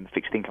 especially in the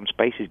fixed income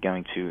space, is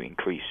going to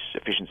increase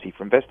efficiency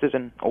for investors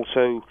and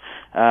also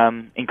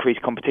increase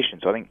competition.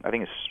 So I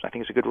think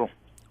it's a good rule.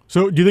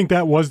 So do you think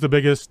that was the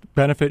biggest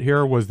benefit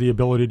here, was the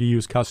ability to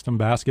use custom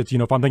baskets?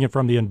 If I'm thinking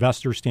from the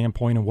investor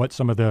standpoint and what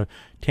some of the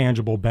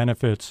tangible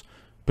benefits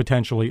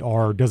potentially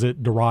are, does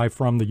it derive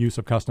from the use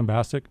of custom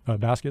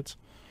baskets?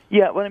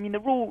 Yeah, well, I mean, the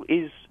rule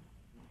is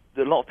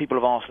a lot of people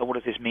have asked, what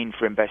does this mean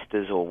for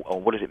investors, or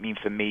what does it mean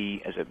for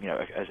me as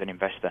as an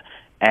investor?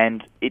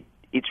 And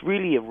it's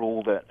really a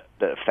rule that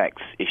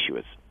affects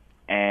issuers,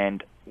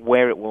 and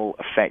where it will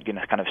affect,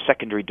 kind of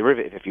secondary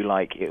derivative, if you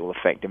like, it will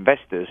affect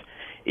investors,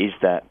 is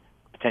that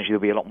potentially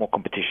there'll be a lot more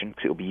competition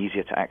because it will be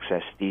easier to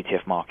access the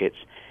ETF markets.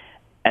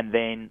 And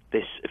then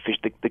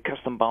the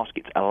custom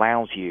baskets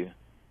allows you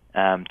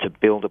to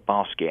build a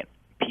basket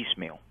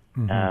piecemeal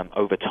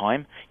over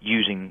time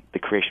using the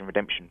creation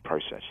redemption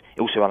process.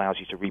 It also allows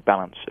you to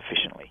rebalance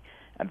efficiently.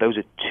 And those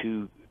are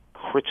two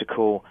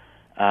critical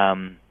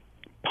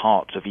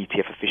parts of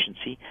ETF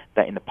efficiency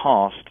that in the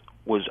past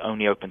was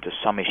only open to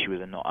some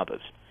issuers and not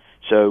others.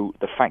 So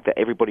the fact that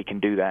everybody can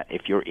do that,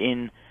 if you're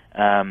in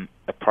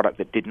a product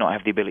that did not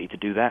have the ability to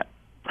do that,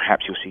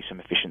 perhaps you'll see some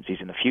efficiencies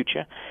in the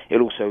future.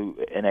 It'll also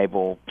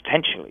enable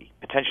potentially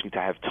to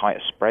have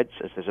tighter spreads,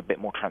 as there's a bit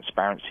more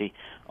transparency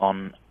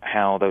on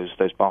how those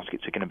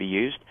baskets are going to be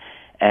used.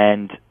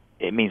 And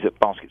it means that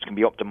baskets can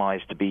be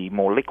optimized to be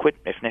more liquid,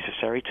 if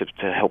necessary,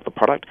 to help the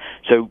product.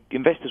 So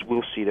investors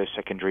will see those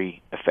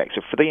secondary effects.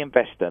 So for the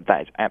investor,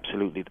 that is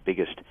absolutely the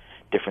biggest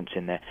difference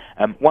in there.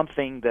 One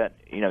thing that,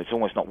 it's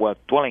almost not worth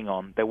dwelling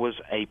on, there was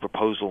a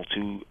proposal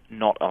to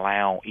not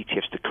allow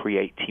ETFs to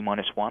create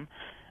T-1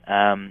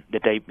 the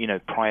day,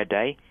 prior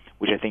day,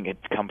 which I think had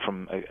come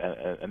from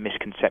a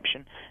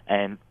misconception,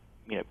 and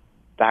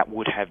that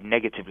would have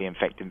negatively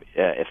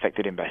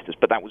affected investors.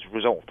 But that was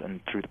resolved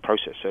and through the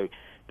process. So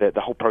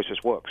the whole process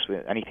works.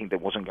 Anything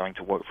that wasn't going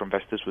to work for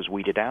investors was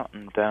weeded out,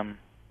 and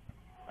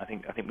I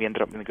think we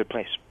ended up in a good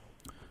place.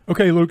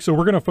 Okay, Luke, so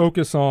we're going to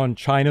focus on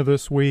China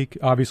this week.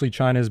 Obviously,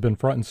 China has been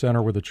front and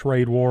center with the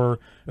trade war.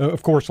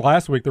 Of course,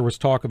 last week there was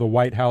talk of the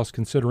White House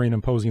considering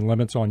imposing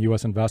limits on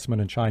U.S.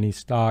 investment in Chinese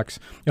stocks.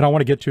 And I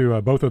want to get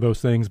to both of those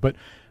things. But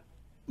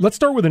let's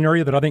start with an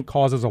area that I think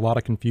causes a lot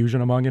of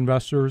confusion among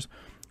investors,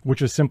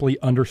 which is simply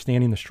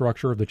understanding the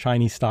structure of the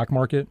Chinese stock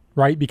market,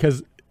 right?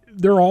 Because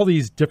there are all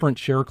these different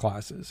share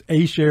classes,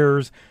 A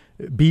shares,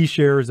 B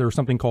shares, there's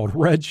something called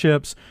red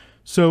chips.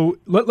 So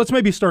let's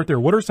maybe start there.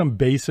 What are some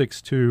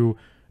basics to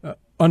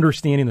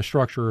understanding the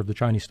structure of the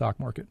Chinese stock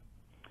market?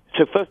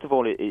 So first of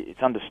all,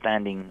 it's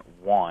understanding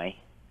why,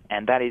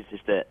 and that is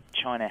that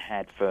China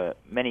had for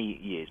many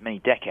years, many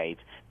decades,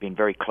 been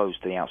very close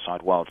to the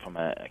outside world from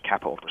a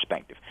capital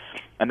perspective.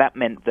 And that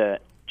meant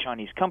that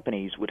Chinese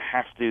companies would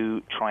have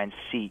to try and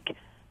seek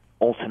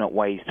alternate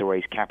ways to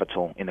raise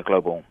capital in the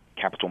global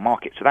capital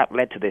market. So that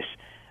led to this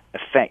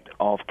effect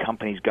of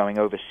companies going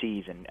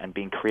overseas and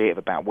being creative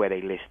about where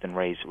they list and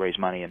raise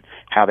money and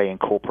how they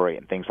incorporate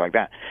and things like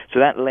that. So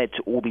that led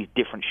to all these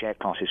different share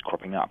classes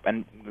cropping up.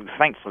 And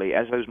thankfully,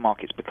 as those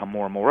markets become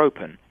more and more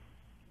open,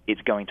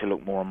 it's going to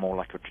look more and more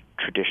like a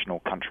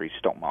traditional country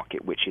stock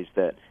market, which is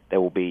that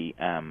there will be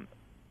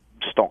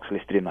stocks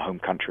listed in the home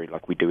country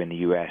like we do in the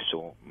US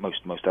or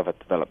most other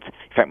developed,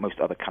 in fact,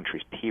 most other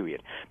countries,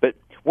 period. But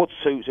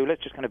so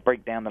let's just kind of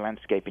break down the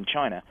landscape in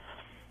China.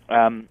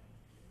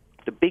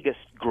 The biggest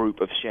group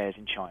of shares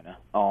in China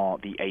are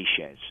the A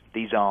shares.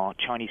 These are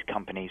Chinese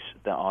companies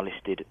that are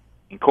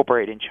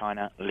incorporated in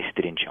China,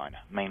 listed in China,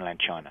 mainland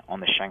China, on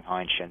the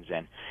Shanghai and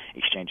Shenzhen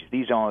exchanges.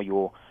 These are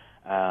your,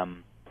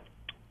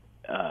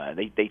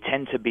 they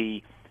tend to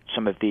be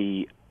some of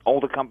the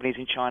older companies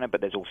in China,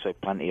 but there's also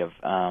plenty of,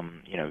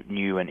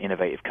 new and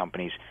innovative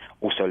companies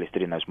also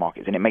listed in those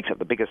markets. And it makes up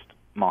the biggest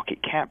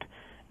market cap.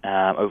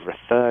 Over a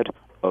third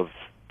of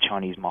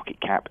Chinese market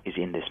cap is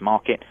in this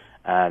market.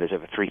 There's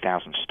over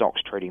 3,000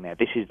 stocks trading there.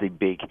 This is the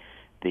big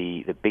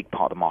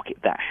part of the market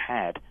that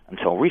had,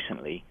 until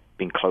recently,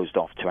 been closed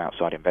off to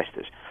outside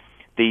investors.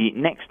 The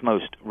next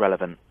most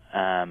relevant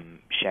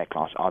share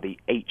class are the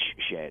H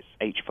shares,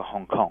 H for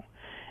Hong Kong.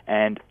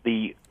 And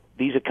these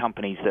are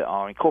companies that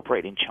are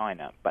incorporated in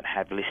China but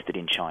have listed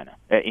in China,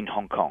 in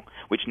Hong Kong,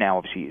 which now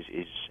obviously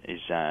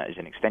is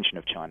an extension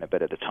of China,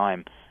 but at the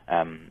time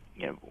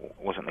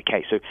wasn't the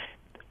case. So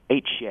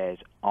H shares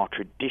are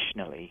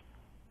traditionally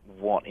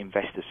what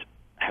investors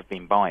have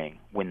been buying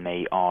when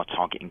they are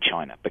targeting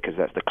China, because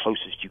that's the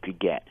closest you could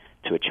get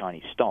to a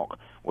Chinese stock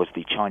was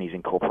the Chinese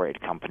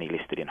incorporated company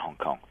listed in Hong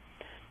Kong.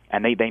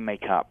 And they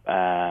make up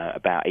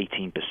about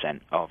 18%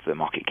 of the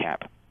market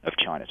cap of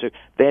China. So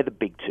they're the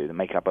big two that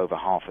make up over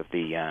half of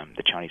the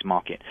Chinese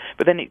market.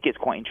 But then it gets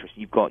quite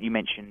interesting. You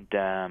mentioned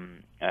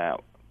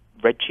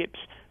red chips.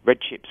 Red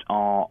chips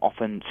are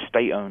often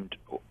state-owned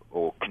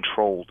or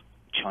controlled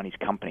Chinese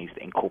companies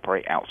that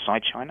incorporate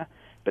outside China,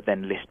 but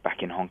then list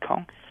back in Hong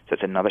Kong. So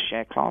it's another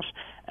share class.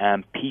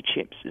 P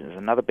chips is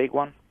another big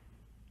one.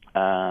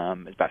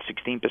 It's about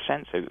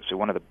 16%, so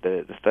one of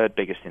the third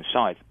biggest in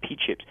size. P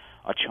chips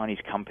are Chinese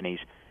companies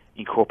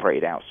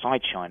incorporated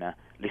outside China,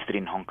 listed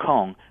in Hong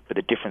Kong, but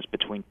the difference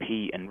between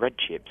P and red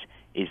chips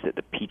is that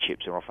the P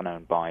chips are often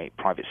owned by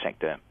private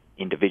sector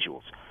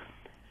individuals.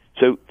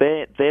 So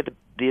they're the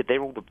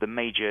they're all the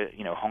major,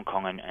 Hong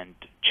Kong and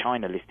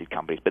China listed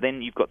companies. But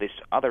then you've got this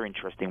other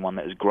interesting one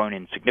that has grown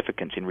in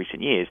significance in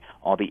recent years,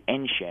 are the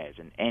N shares,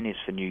 and N is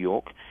for New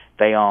York.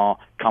 They are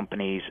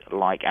companies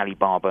like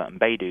Alibaba and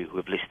Baidu who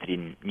have listed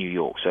in New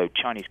York. So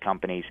Chinese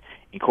companies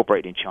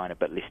incorporated in China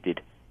but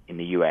listed in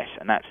the U.S.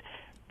 And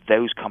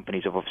those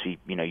companies have obviously,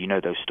 you know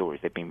those stories.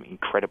 They've been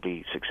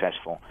incredibly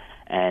successful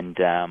and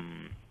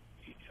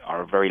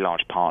are a very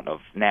large part of,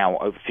 now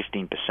over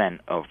 15%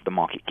 of the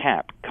market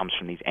cap comes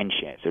from these N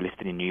shares. They're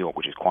listed in New York,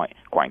 which is quite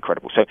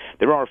incredible. So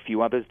there are a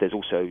few others. There's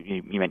also,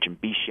 you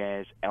mentioned B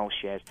shares, L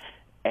shares,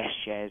 S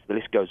shares, the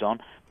list goes on.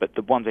 But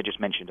the ones I just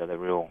mentioned are the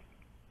real,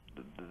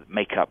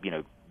 make up,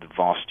 the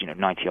vast,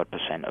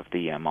 90-odd% of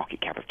the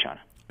market cap of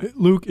China.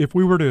 Luke, if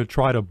we were to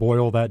try to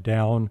boil that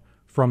down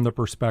from the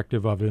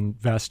perspective of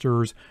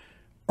investors,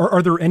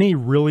 are there any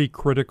really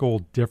critical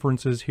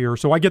differences here?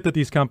 So I get that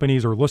these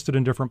companies are listed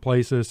in different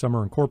places. Some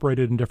are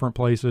incorporated in different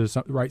places,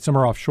 right? Some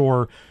are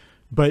offshore.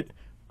 But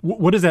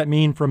what does that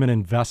mean from an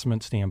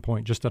investment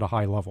standpoint, just at a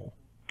high level?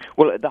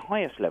 Well, at the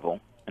highest level,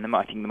 and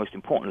I think the most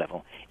important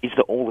level, is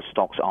that all the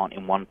stocks aren't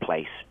in one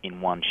place, in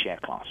one share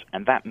class.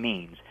 And that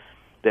means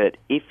that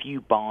if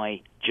you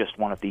buy just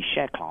one of these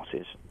share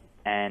classes,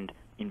 and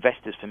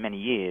investors for many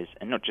years,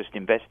 and not just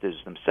investors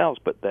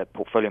themselves, but the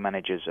portfolio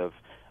managers of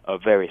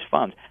various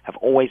funds, have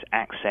always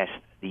accessed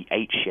the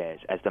H shares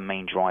as the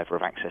main driver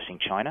of accessing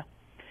China.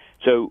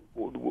 So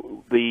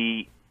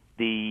the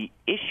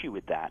issue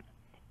with that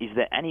is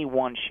that any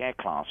one share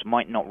class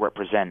might not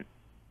represent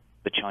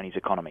the Chinese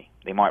economy.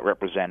 They might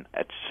represent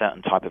a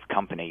certain type of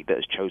company that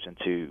has chosen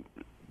to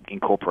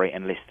incorporate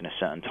and list in a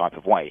certain type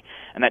of way.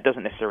 And that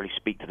doesn't necessarily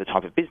speak to the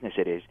type of business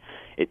it is.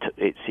 It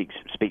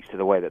speaks to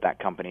the way that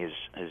company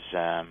has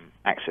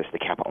accessed the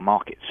capital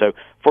market. So,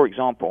 for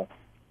example,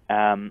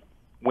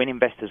 when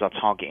investors are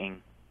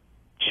targeting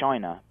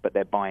China, but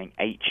they're buying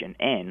H and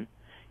N,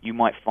 you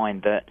might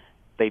find that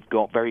they've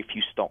got very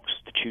few stocks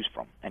to choose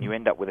from, and you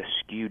end up with a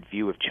skewed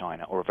view of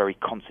China or a very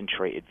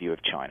concentrated view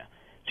of China.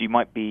 So you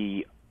might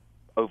be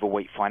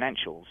overweight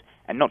financials,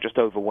 and not just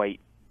overweight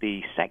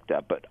the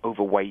sector, but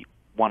overweight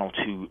one or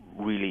two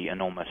really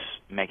enormous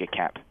mega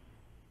cap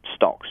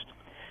stocks.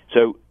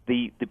 So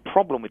the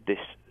problem with this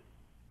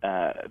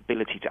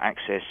ability to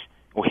access,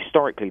 or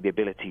historically the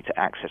ability to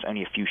access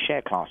only a few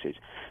share classes,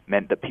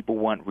 meant that people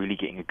weren't really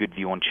getting a good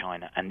view on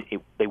China, and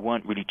they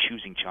weren't really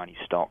choosing Chinese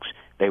stocks.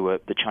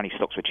 The Chinese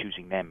stocks were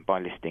choosing them by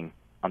listing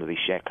under these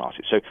share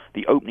classes. So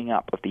the opening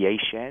up of the A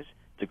shares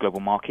to global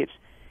markets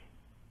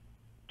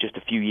just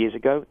a few years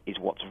ago is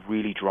what's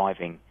really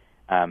driving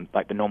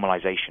like the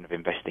normalization of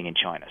investing in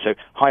China. So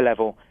high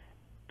level,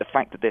 the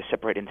fact that they're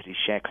separated into these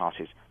share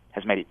classes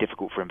has made it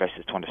difficult for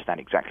investors to understand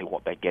exactly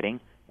what they're getting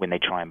when they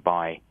try and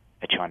buy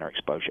a China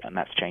exposure, and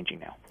that's changing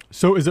now.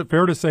 So is it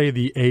fair to say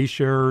the A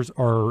shares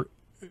are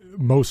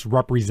most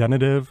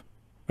representative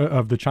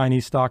of the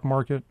Chinese stock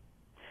market?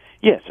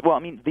 Yes. Well, I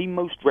mean, the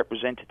most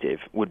representative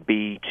would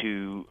be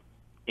to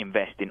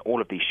invest in all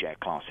of these share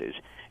classes,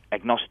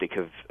 agnostic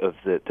of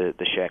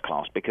the share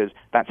class, because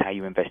that's how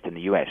you invest in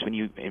the U.S. When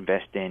you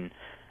invest in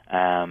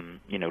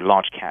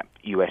large cap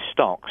U.S.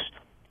 stocks,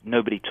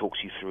 nobody talks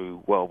you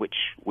through, well,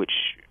 which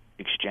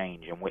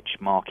exchange and which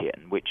market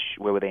and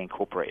where were they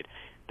incorporated.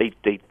 These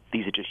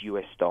are just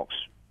U.S. stocks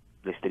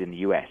listed in the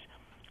U.S.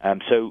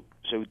 So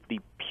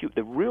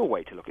the real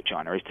way to look at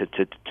China is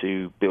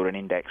to build an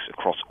index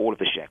across all of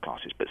the share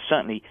classes. But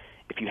certainly,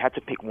 if you had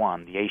to pick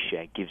one, the A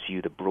share gives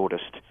you the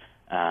broadest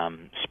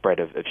spread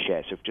of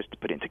shares. So just to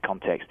put it into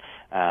context,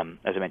 as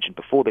I mentioned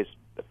before, there's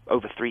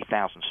over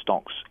 3,000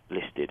 stocks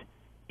listed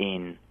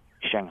in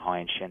Shanghai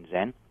and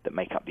Shenzhen that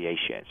make up the A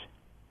shares.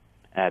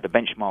 The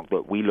benchmark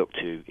that we look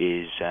to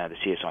is the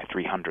CSI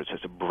 300, so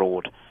it's a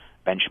broad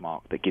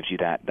benchmark that gives you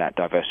that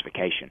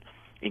diversification.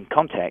 In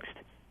context,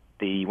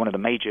 one of the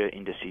major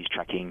indices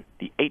tracking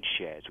the H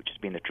shares, which has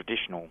been the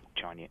traditional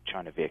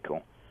China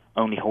vehicle,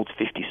 only holds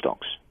 50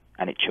 stocks,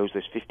 and it chose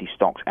those 50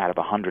 stocks out of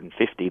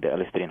 150 that are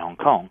listed in Hong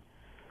Kong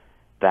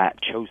that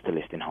chose to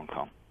list in Hong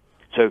Kong.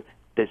 So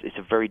it's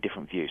a very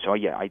different view. So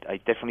yeah, I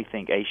definitely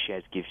think A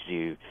shares gives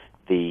you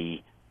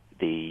the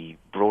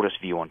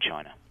broadest view on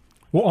China.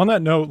 Well, on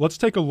that note, let's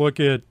take a look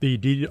at the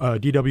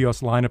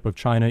DWS lineup of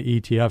China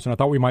ETFs. And I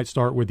thought we might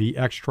start with the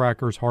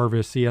X-Trackers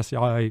Harvest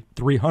CSI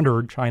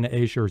 300 China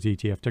A-Shares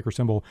ETF, ticker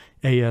symbol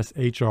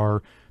ASHR.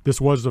 This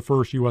was the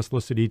first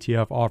U.S.-listed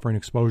ETF offering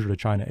exposure to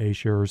China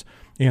A-Shares,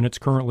 and it's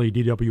currently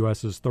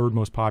DWS's third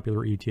most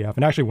popular ETF,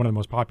 and actually one of the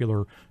most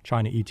popular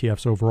China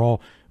ETFs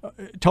overall.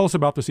 Tell us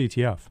about this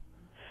ETF.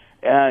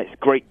 It's a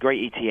great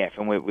ETF,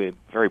 and we're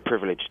very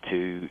privileged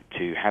to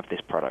have this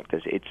product.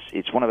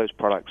 It's one of those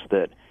products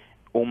that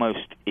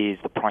almost is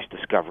the price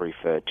discovery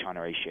for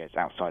China A shares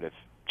outside of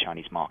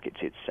Chinese markets.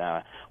 It's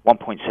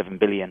 1.7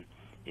 billion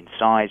in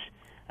size.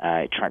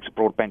 It tracks a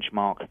broad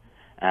benchmark,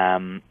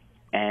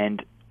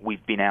 and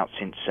we've been out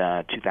since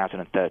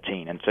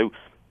 2013. And so,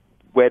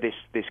 where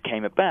this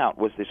came about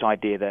was this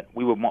idea that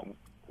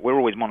we're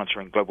always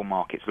monitoring global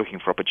markets, looking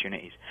for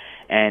opportunities,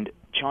 and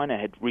China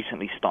had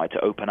recently started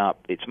to open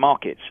up its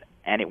markets,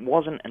 and it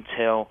wasn't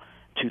until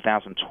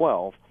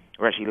 2012,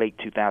 or actually late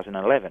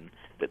 2011,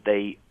 that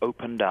they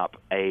opened up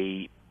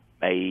a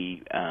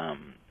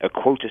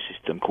quota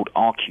system called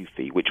RQ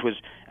fee, which was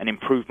an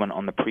improvement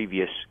on the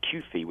previous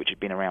Q fee, which had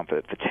been around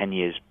for 10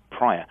 years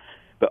prior.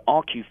 But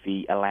RQ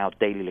fee allowed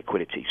daily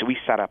liquidity. So we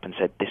sat up and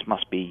said, this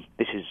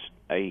is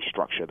a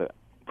structure that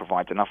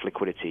provides enough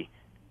liquidity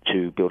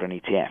to build an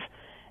ETF.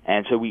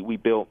 And so we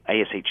built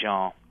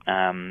ASHR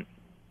and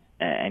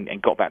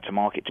got that to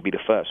market to be the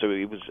first. So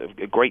it was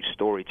a great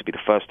story to be the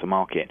first to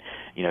market.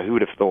 Who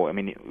would have thought? I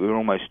mean, we were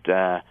almost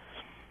 7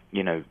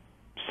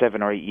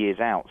 or 8 years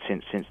out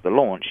since the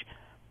launch,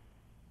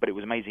 but it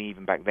was amazing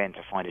even back then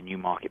to find a new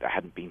market that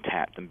hadn't been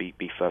tapped and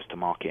be first to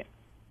market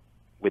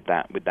with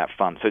that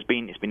fund. So it's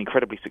been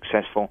incredibly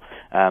successful.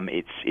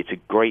 It's a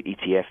great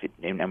ETF,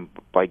 and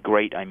by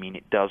great I mean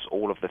it does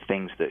all of the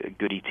things that a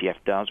good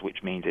ETF does,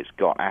 which means it's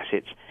got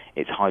assets,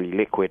 it's highly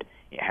liquid,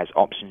 it has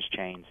options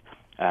chains.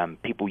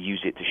 People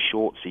use it to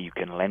short, so you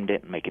can lend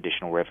it and make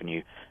additional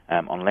revenue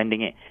on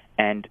lending it,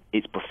 and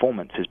its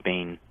performance has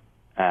been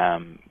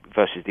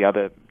versus the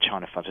other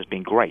China funds has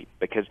been great,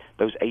 because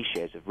those A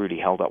shares have really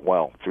held up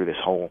well through this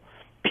whole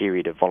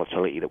period of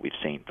volatility that we've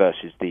seen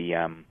versus the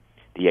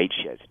H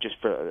shares. Just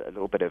for a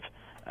little bit of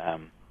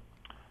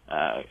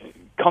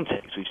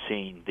context, we've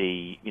seen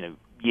the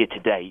year to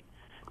date,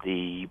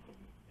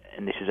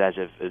 and this is as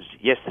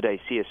yesterday,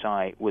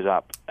 CSI was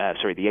up.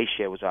 The A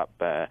share was up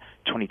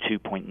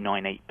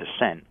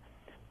 22.98%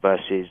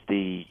 versus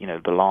the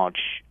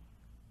large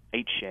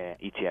H-share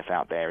ETF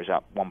out there is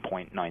up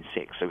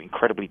 1.96, so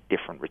incredibly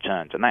different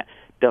returns. And that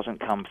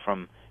doesn't come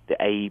from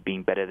the A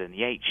being better than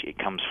the H. It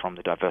comes from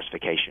the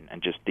diversification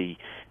and just the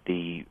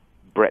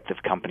breadth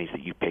of companies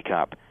that you pick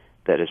up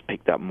that has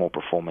picked up more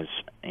performers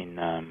in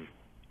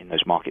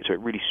those markets. So it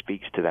really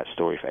speaks to that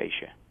story for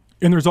Asia.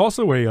 And there's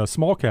also a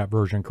small cap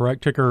version,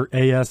 correct? Ticker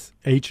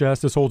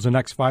ASHS. This holds the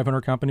next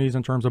 500 companies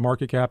in terms of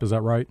market cap. Is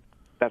that right?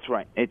 That's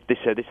right. This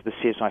is the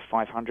CSI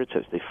 500, so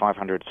it's the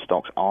 500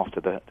 stocks after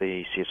the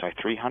CSI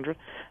 300.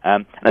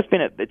 And it's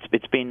been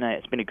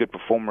a good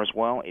performer as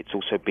well. It's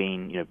also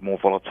been more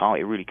volatile.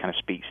 It really kind of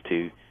speaks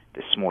to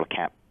the smaller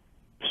cap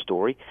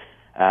story,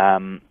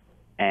 and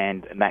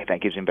that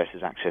gives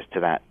investors access to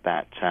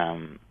that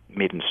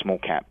mid and small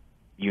cap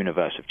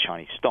universe of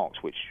Chinese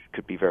stocks, which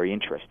could be very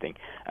interesting.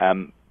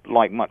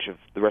 Like much of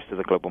the rest of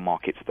the global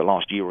markets, the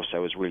last year or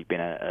so has really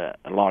been a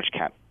large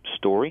cap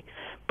story.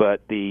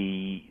 But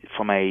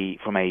from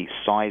a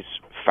size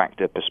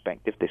factor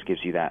perspective, this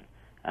gives you that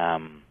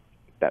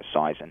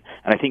size, and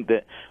I think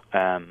that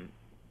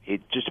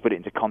just to put it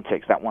into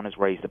context, that one has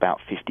raised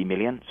about 50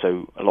 million,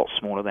 so a lot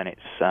smaller than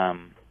its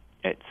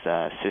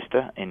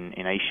sister in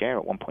A share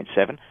at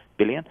 1.7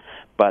 billion,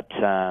 but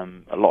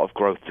a lot of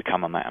growth to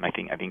come on that. And I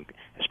think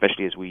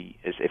especially if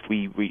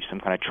we reach some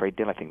kind of trade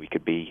deal, I think we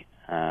could be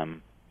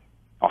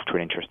off to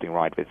an interesting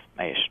ride with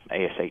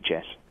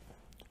ASHS.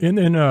 And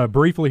then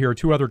briefly here,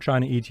 two other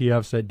China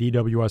ETFs that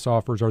DWS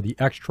offers are the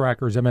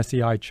X-Trackers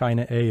MSCI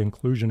China A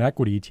Inclusion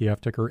Equity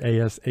ETF, ticker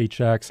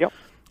ASHX. Yep.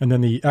 And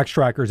then the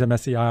X-Trackers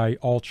MSCI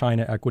All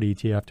China Equity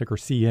ETF, ticker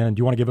CN. Do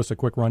you want to give us a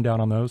quick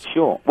rundown on those?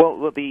 Sure.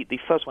 Well, the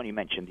first one you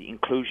mentioned, the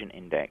Inclusion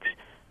Index,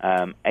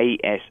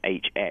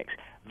 ASHX,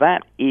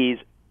 that is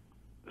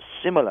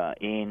similar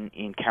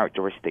in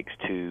characteristics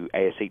to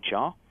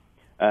ASHR.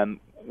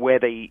 Where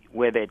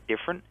they're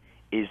different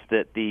is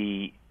that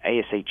the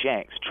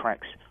ASHX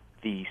tracks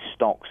the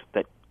stocks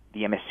that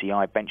the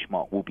MSCI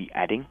benchmark will be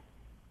adding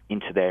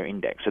into their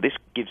index. So this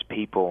gives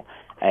people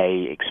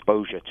a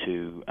exposure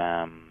to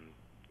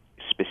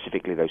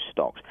specifically those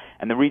stocks.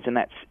 And the reason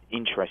that's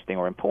interesting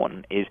or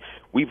important is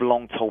we've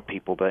long told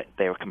people that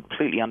they are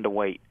completely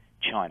underweight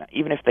China.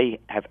 Even if they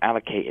have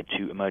allocated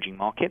to emerging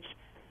markets,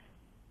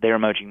 their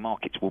emerging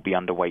markets will be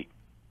underweight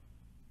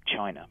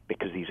China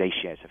because these A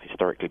shares have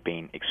historically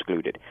been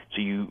excluded.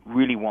 So you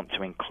really want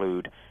to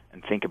include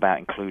and think about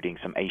including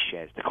some A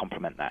shares to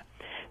complement that.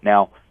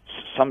 Now,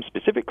 some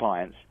specific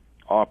clients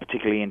are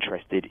particularly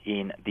interested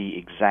in the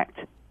exact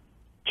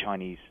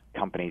Chinese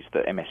companies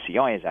that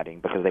MSCI is adding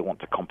because they want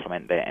to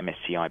complement their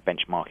MSCI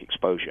benchmark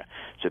exposure.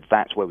 So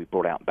that's where we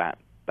brought out that.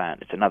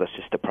 It's another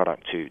sister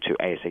product to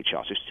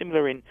ASHR. So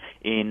similar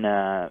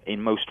in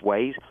most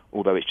ways,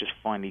 although it's just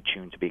finely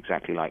tuned to be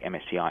exactly like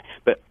MSCI.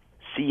 But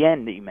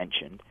CN that you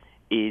mentioned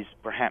is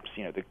perhaps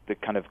the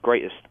kind of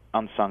greatest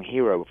unsung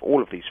hero of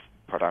all of these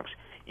products,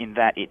 in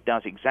that it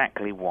does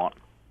exactly what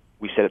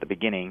we said at the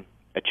beginning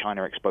a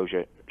China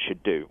exposure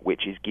should do,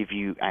 which is give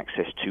you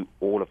access to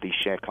all of these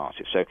share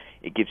classes. So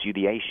it gives you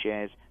the A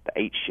shares, the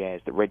H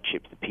shares, the red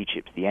chips, the P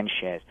chips, the N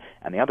shares,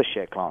 and the other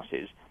share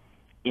classes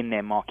in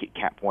their market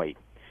cap weight.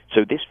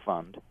 So this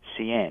fund,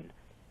 CN,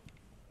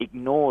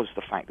 ignores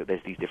the fact that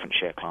there's these different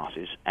share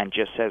classes and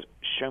just says,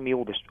 show me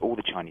all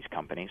the Chinese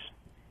companies,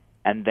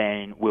 and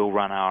then we'll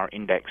run our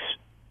index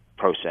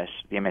process,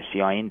 the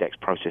MSCI index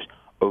process,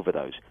 over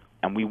those.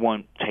 And we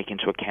won't take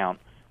into account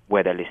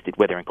where they're listed,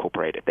 where they're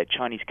incorporated. If they're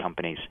Chinese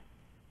companies,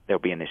 they'll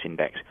be in this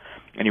index.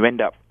 And you end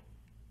up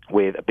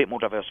with a bit more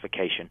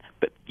diversification,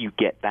 but you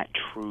get that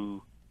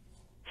true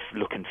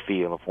look and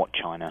feel of what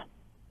China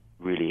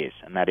really is,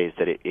 and that is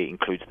that it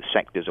includes the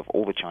sectors of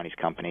all the Chinese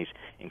companies,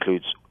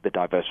 includes the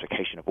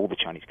diversification of all the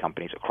Chinese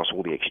companies across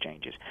all the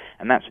exchanges.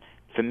 And that's,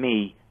 for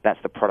me, that's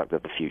the product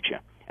of the future.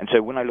 And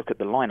so when I look at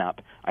the lineup,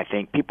 I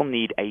think people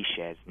need A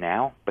shares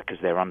now because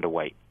they're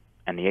underweight.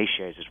 And the A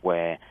shares is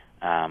where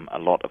a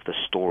lot of the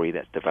story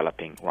that's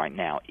developing right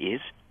now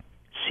is.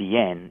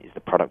 CN is the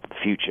product of the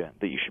future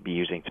that you should be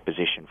using to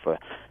position for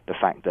the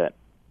fact that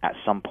at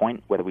some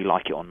point, whether we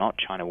like it or not,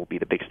 China will be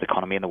the biggest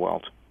economy in the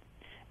world.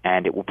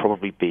 And it will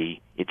probably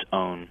be its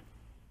own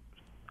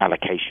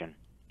allocation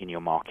in your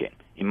market.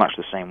 In much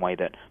the same way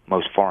that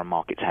most foreign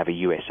markets have a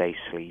USA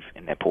sleeve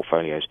in their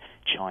portfolios,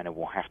 China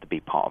will have to be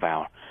part of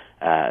our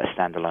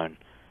standalone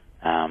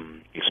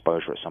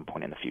exposure at some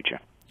point in the future.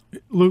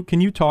 Luke,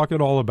 can you talk at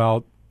all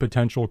about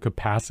potential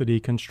capacity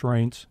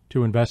constraints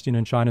to investing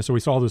in China? So we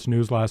saw this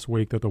news last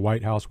week that the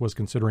White House was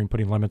considering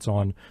putting limits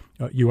on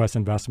U.S.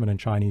 investment in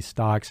Chinese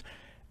stocks.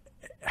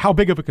 How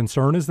big of a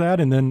concern is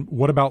that? And then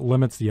what about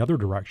limits the other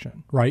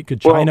direction, right?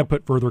 Could China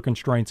put further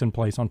constraints in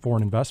place on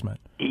foreign investment?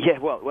 Yeah,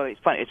 well,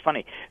 it's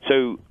funny.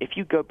 So if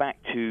you go back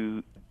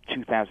to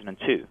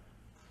 2002,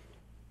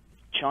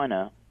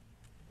 China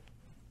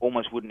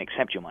almost wouldn't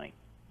accept your money.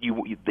 It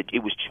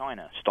was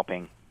China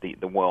stopping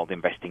the world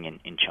investing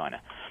in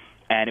China.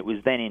 And it was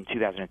then in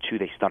 2002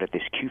 they started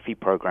this QFII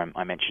program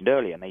I mentioned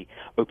earlier, and they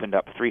opened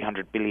up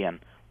 $300 billion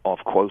of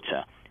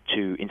quota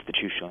to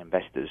institutional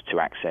investors to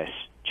access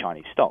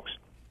Chinese stocks.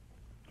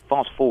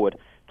 Fast forward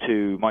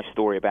to my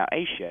story about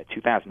A-share,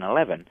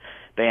 2011,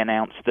 they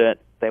announced that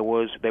they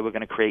were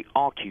going to create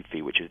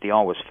RQFII, which is the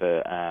R was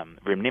for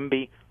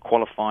renminbi,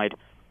 qualified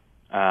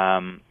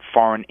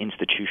foreign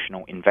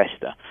institutional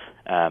investor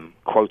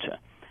quota.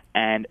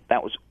 And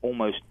that was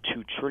almost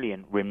 2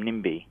 trillion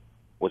renminbi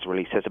was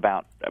released. There's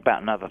about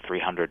another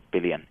 300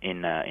 billion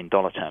in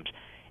dollar terms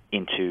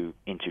into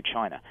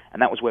China,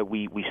 and that was where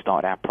we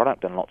started our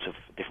product, and lots of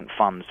different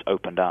funds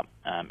opened up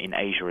in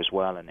Asia as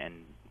well, and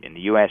in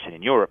the US and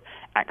in Europe,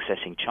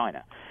 accessing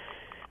China.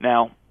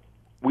 Now,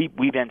 we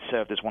then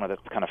served as one of the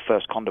kind of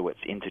first conduits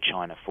into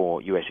China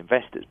for US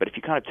investors. But if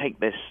you kind of take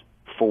this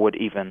forward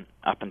even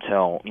up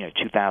until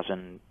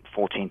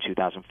 2014,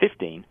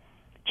 2015.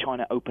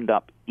 China opened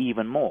up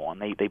even more,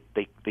 and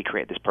they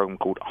created this program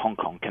called Hong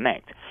Kong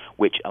Connect,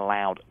 which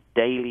allowed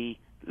daily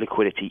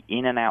liquidity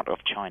in and out of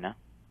China,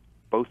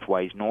 both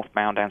ways,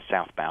 northbound and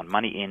southbound,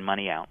 money in,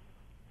 money out,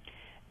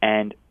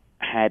 and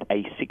had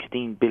a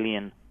 16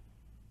 billion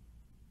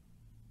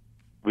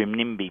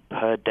renminbi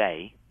per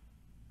day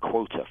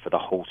quota for the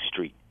whole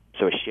street.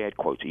 So a shared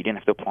quota. You didn't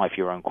have to apply for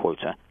your own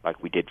quota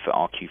like we did for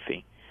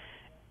RQFII.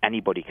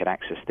 Anybody could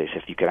access this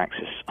if you could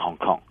access Hong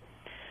Kong.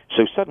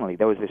 So suddenly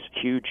there was this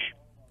huge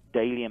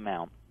daily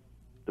amount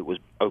that was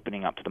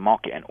opening up to the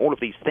market, and all of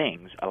these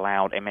things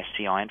allowed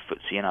MSCI and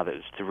FTSE and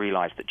others to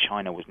realize that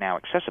China was now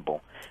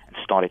accessible and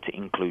started to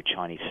include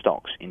Chinese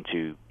stocks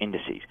into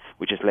indices,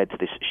 which has led to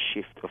this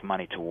shift of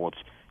money towards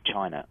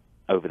China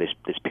over this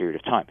period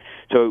of time.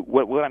 So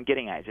what I'm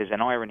getting at is there's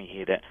an irony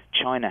here that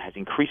China has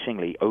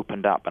increasingly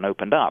opened up, and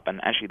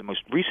actually the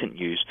most recent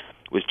news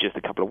was just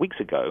a couple of weeks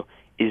ago,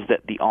 is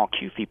that the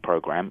RQFII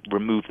program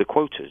removed the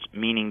quotas,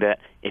 meaning that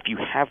if you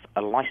have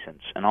a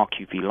license, an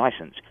RQFII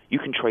license, you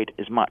can trade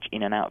as much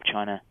in and out of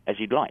China as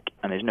you'd like,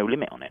 and there's no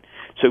limit on it.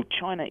 So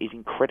China is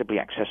incredibly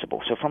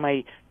accessible. So from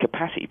a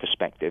capacity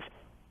perspective,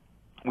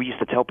 we used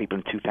to tell people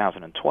in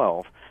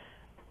 2012,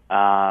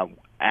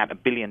 at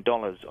 $1 billion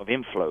of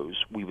inflows,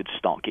 we would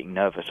start getting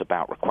nervous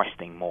about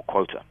requesting more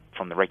quota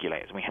from the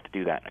regulators, and we had to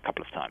do that a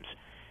couple of times.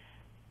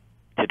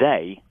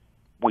 Today,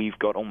 we've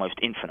got almost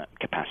infinite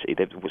capacity.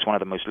 It was one of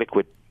the most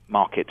liquid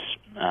markets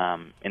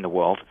in the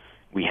world.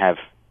 We have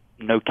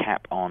no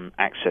cap on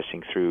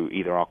accessing through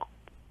either our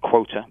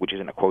quota, which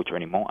isn't a quota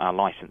anymore, our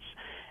license,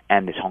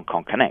 and this Hong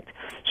Kong Connect.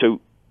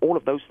 So all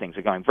of those things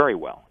are going very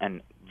well,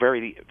 and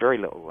very, very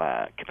little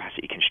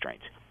capacity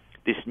constraints.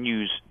 This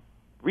news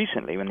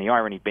recently, and the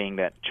irony being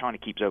that China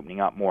keeps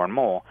opening up more and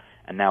more,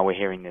 and now we're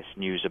hearing this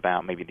news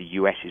about maybe the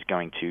U.S. is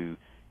going to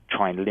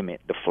try and limit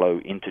the flow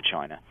into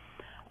China.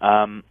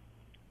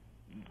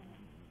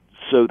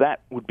 So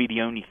that would be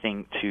the only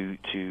thing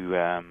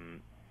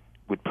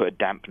would put a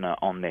dampener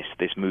on this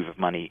move of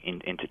money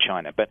into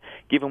China. But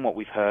given what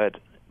we've heard,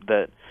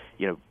 that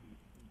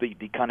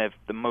the kind of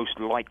the most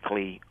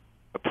likely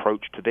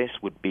approach to this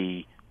would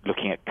be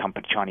looking at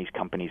Chinese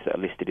companies that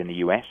are listed in the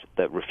U.S.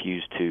 that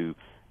refuse to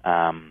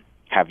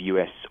have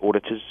U.S.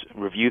 auditors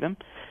review them.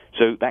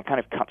 So that kind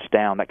of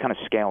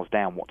scales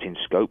down what's in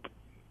scope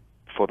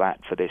for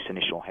this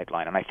initial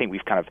headline. And I think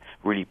we've kind of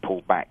really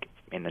pulled back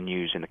in the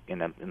news in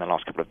the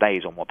last couple of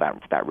days on what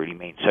that really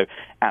means. So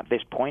at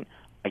this point,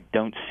 I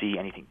don't see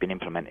anything being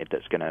implemented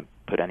that's going to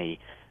put any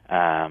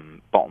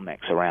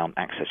bottlenecks around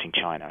accessing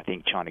China. I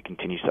think China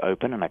continues to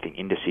open, and I think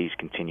indices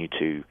continue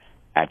to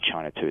add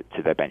China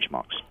to their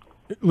benchmarks.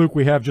 Luke,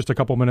 we have just a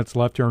couple minutes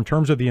left here. In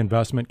terms of the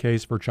investment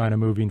case for China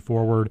moving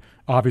forward,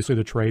 obviously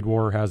the trade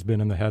war has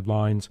been in the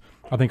headlines.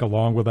 I think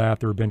along with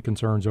that, there have been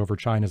concerns over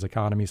China's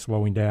economy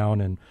slowing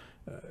down and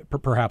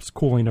perhaps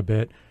cooling a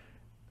bit.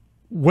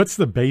 what's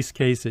the base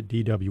case at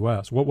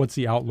DWS? What's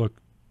the outlook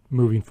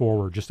moving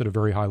forward, just at a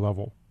very high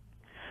level?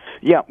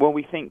 Yeah, well,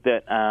 we think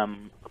that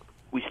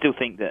we still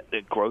think that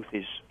the growth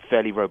is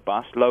fairly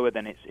robust, lower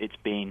than it's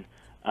been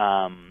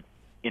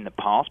in the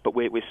past, but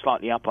we're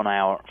slightly up on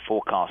our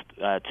forecast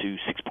to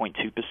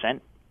 6.2%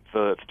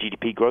 for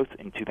GDP growth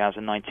in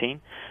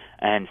 2019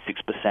 and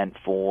 6%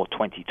 for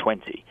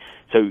 2020.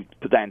 So to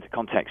put that into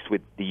context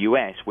with the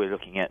U.S., we're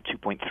looking at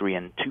 2.3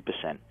 and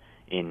 2%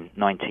 in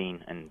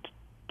 19 and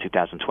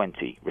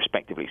 2020,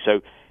 respectively.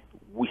 So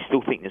we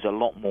still think there's a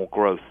lot more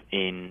growth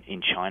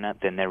in China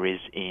than there is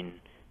in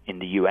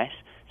the U.S.,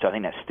 so I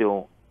think that's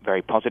still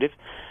very positive.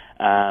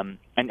 And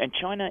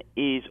China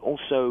is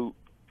also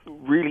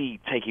really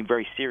taking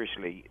very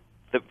seriously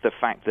the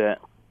fact that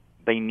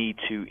they need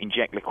to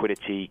inject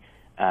liquidity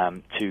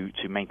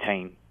to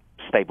maintain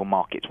stable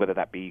markets, whether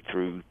that be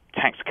through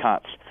tax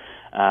cuts,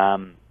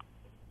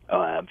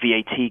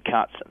 VAT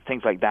cuts,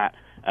 things like that,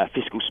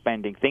 fiscal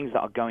spending, things that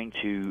are going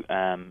to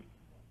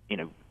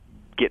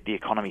get the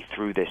economy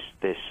through this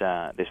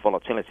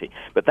volatility.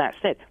 But that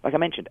said, like I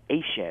mentioned,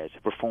 A shares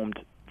have performed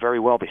very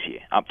well this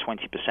year, up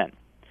 20%.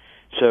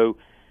 So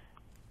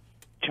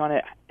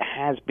China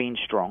has been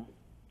strong.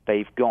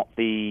 They've got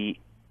the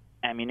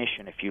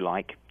ammunition, if you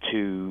like,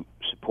 to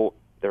support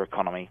their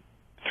economy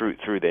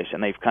through this,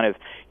 and they've kind of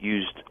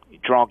used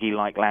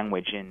Draghi-like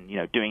language in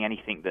doing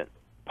anything that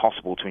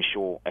possible to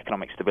ensure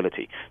economic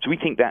stability. So we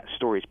think that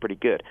story is pretty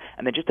good.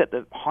 And then just at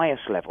the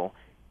highest level,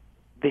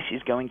 this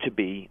is going to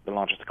be the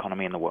largest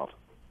economy in the world,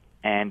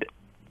 and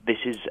this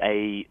is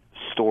a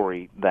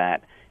story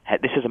that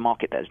this is a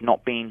market that has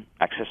not been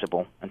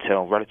accessible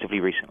until relatively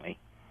recently,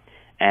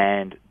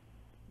 and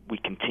we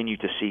continue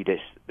to see this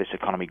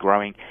economy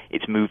growing.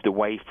 It's moved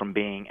away from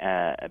being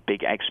a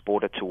big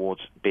exporter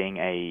towards being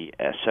a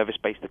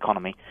service-based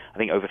economy. I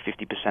think over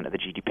 50% of the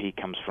GDP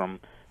comes from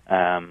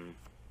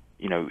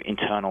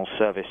internal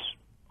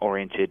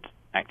service-oriented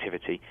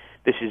activity.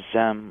 This is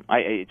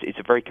it's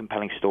a very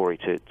compelling story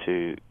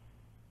to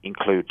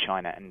include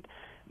China, and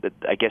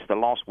I guess the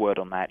last word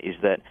on that is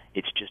that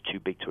it's just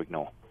too big to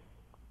ignore.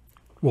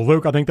 Well,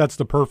 Luke, I think that's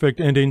the perfect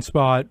ending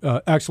spot.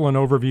 Excellent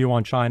overview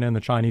on China and the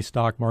Chinese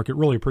stock market.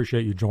 Really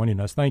appreciate you joining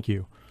us. Thank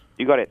you.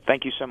 You got it.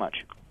 Thank you so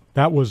much.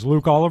 That was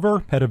Luke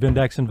Oliver, head of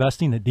index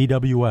investing at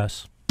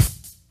DWS.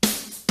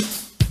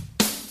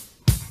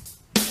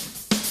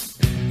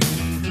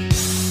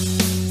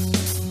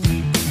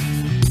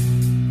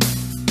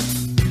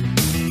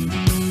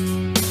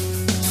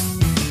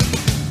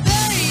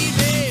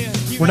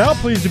 We're now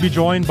pleased to be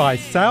joined by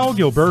Sal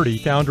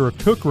Gilberti, founder of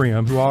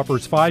Teucrium, who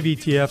offers 5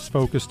 ETFs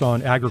focused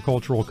on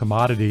agricultural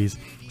commodities.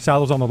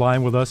 Sal is on the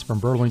line with us from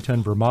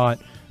Burlington, Vermont.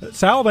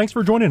 Sal, thanks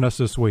for joining us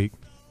this week.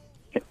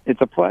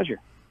 It's a pleasure.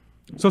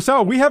 So,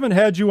 Sal, we haven't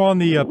had you on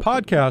the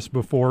podcast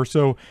before,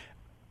 so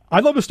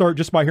I'd love to start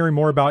just by hearing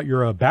more about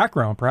your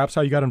background, perhaps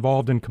how you got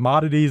involved in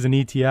commodities and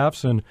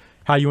ETFs and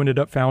how you ended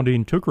up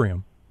founding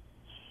Teucrium.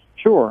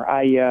 Sure.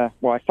 I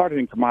started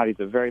in commodities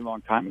a very long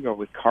time ago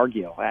with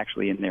Cargill,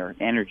 actually, in their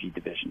energy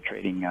division,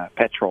 trading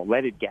petrol,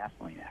 leaded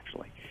gasoline,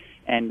 actually.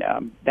 And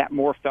that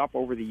morphed up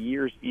over the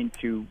years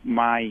into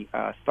my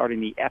starting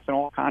the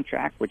ethanol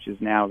contract, which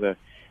is now the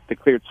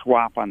cleared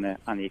swap on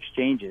the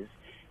exchanges.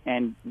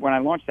 And when I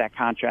launched that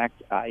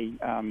contract, I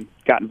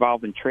got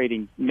involved in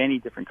trading many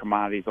different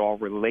commodities, all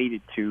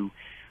related to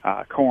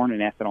corn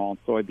and ethanol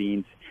and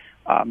soybeans.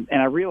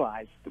 And I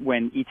realized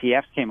when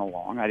ETFs came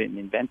along, I didn't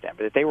invent them,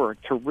 but that they were a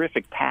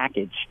terrific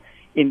package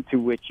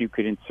into which you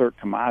could insert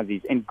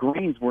commodities. And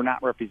grains were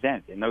not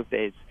represented. In those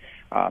days,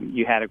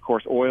 you had, of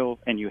course, oil,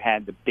 and you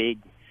had the big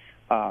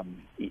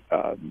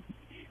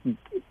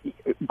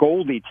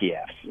gold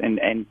ETFs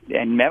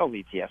and metal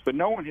ETFs, but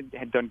no one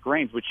had done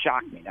grains, which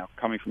shocked me. Now,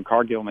 coming from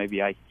Cargill,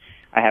 maybe I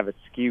have a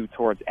skew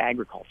towards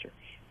agriculture.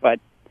 But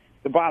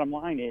the bottom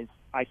line is,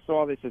 I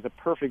saw this as a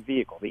perfect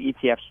vehicle, the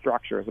ETF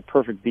structure as a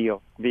perfect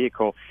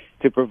vehicle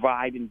to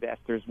provide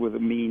investors with a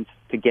means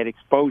to get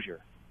exposure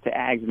to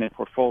ags in their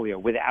portfolio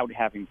without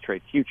having to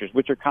trade futures,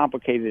 which are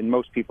complicated and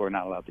most people are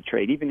not allowed to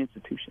trade, even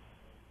institutions.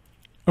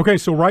 Okay,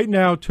 so right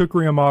now,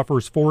 Teucrium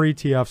offers 4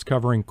 ETFs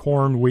covering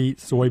corn, wheat,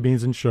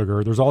 soybeans, and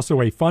sugar. There's also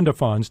a fund of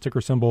funds,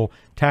 ticker symbol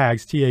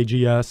TAGS,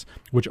 TAGS,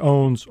 which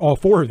owns all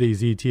 4 of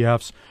these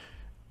ETFs.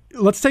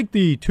 Let's take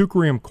the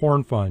Teucrium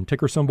Corn Fund,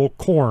 ticker symbol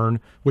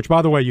CORN, which,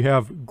 by the way, you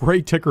have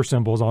great ticker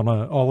symbols on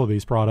all of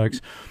these products.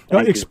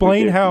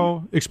 Explain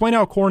how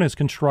corn is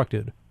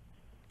constructed.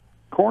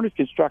 Corn is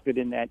constructed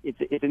in that it's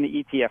in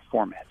the ETF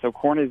format. So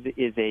corn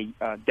is a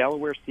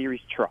Delaware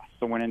Series trust.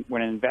 So when an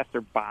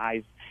investor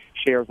buys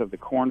shares of the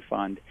corn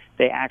fund,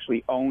 they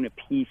actually own a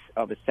piece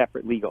of a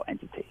separate legal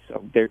entity.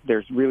 So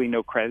there's really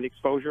no credit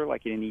exposure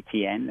like in an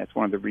ETN. That's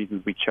one of the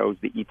reasons we chose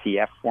the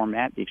ETF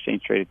format, the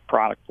exchange-traded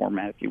product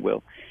format, if you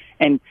will.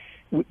 And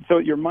so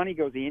your money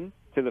goes in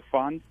to the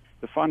fund.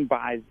 The fund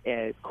buys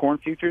corn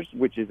futures,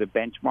 which is a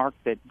benchmark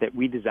that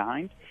we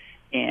designed,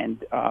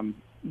 and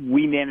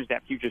we manage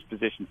that futures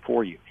position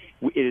for you.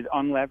 It is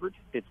unlevered.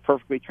 It's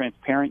perfectly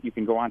transparent. You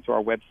can go onto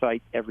our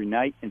website every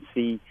night and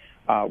see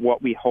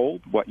what we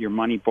hold, what your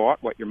money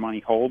bought, what your money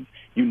holds.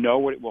 You know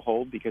what it will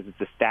hold because it's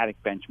a static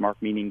benchmark,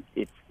 meaning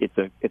it's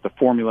a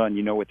formula, and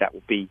you know what that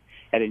will be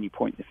at any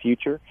point in the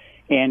future.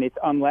 And it's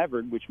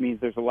unlevered, which means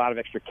there's a lot of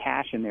extra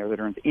cash in there that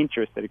earns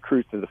interest that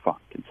accrues to the fund.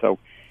 And so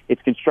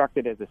it's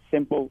constructed as a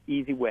simple,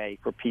 easy way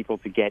for people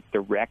to get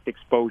direct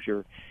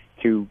exposure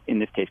to, in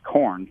this case,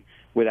 corn,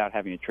 without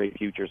having to trade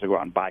futures or go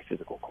out and buy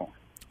physical corn.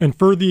 And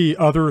for the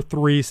other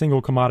three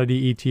single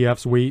commodity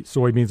ETFs, wheat,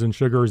 soybeans, and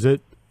sugar, is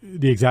it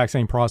the exact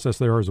same process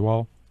there as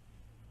well?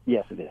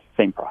 Yes, it is.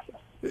 Same process.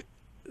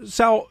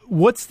 Sal,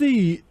 what's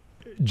the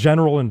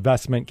general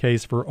investment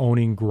case for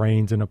owning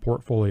grains in a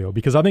portfolio?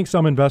 Because I think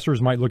some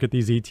investors might look at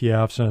these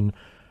ETFs and,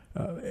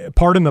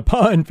 pardon the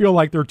pun, feel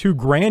like they're too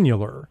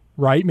granular,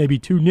 right? Maybe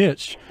too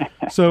niche.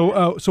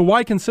 So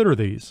why consider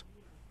these?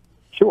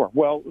 Sure.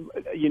 Well,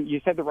 you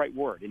said the right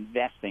word,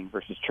 investing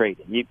versus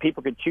trading.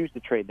 People could choose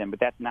to trade them, but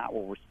that's not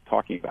what we're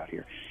talking about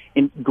here.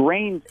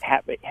 Grains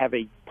have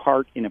a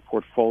part in a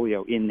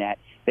portfolio in that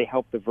they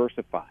help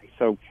diversify.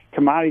 So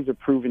commodities are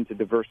proven to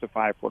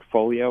diversify a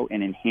portfolio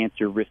and enhance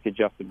your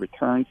risk-adjusted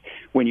returns.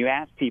 When we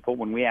ask people,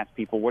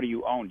 what do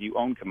you own? Do you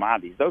own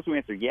commodities? Those who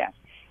answer yes,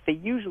 they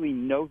usually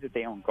know that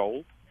they own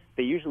gold.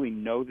 They usually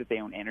know that they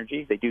own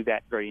energy. They do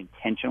that very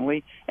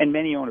intentionally. And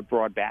many own a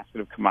broad basket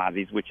of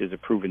commodities, which is a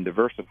proven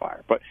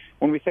diversifier. But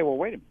when we say, well,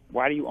 wait a minute,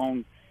 why do you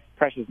own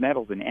precious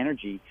metals and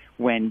energy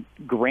when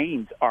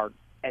grains are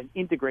as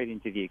integrated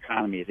into the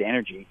economy as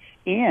energy?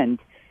 And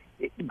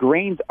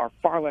grains are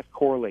far less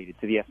correlated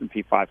to the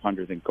S&P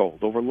 500 than gold.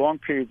 Over long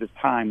periods of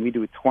time, we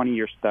do a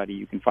 20-year study.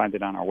 You can find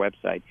it on our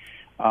website.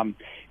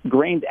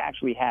 Grains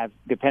actually have,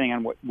 depending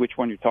on which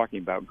one you're talking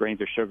about,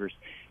 grains or sugars,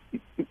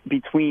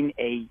 between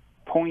a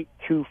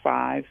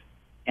 0.25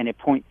 and a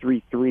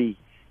 0.33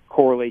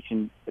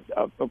 correlation.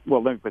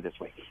 Well, let me put it this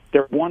way.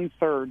 They're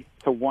 1/3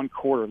 to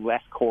 1/4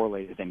 less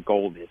correlated than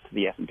gold is to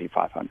the S&P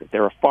 500.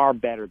 They're a far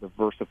better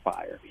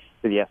diversifier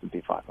to the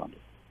S&P 500.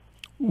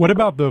 What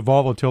about the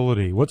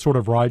volatility? What sort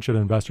of ride should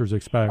investors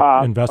expect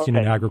investing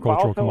in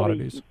agricultural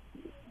commodities?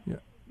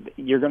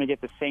 You're going to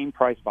get the same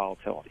price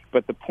volatility.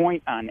 But the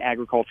point on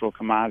agricultural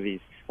commodities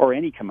or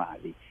any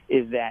commodity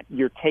is that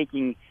you're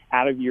taking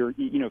out of your,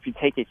 if you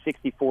take a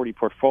 60-40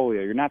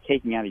 portfolio, you're not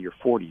taking out of your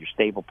 40, your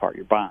stable part,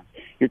 your bonds.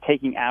 You're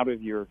taking out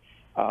of your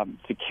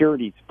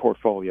securities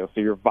portfolio, so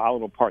your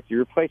volatile parts. You're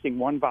replacing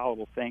one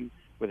volatile thing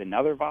with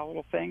another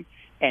volatile thing.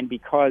 And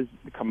because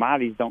the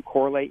commodities don't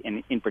correlate,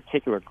 and in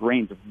particular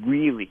grains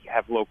really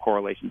have low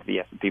correlation to the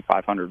S&P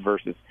 500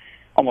 versus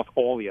almost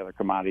all the other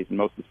commodities, and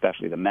most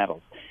especially the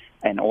metals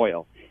and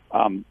oil,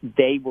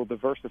 they will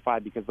diversify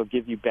because they'll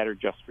give you better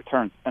just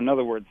returns. In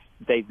other words,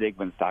 they zig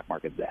when the stock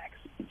market zags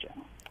in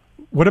general.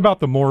 What about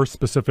the more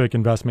specific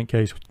investment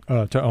case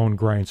to own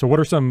grain? So what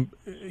are some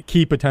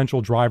key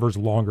potential drivers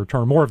longer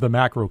term, more of the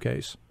macro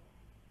case?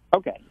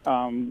 Okay.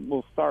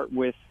 We'll start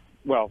with,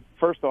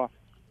 first off,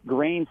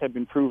 grains have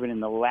been proven in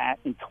the last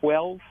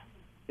 12,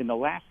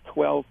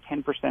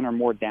 10% or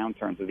more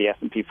downturns of the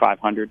S&P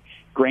 500.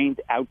 Grains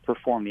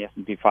outperform the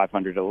S&P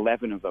 500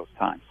 11 of those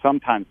times,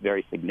 sometimes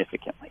very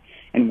significantly.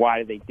 And why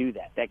do they do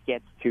that? That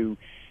gets to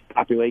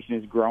population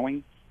is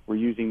growing. We're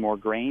using more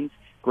grains.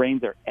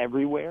 Grains are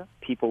everywhere.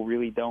 People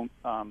really don't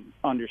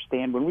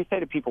understand. When we say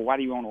to people, why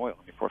do you own oil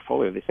in your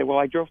portfolio? They say, well,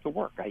 I drove to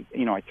work. I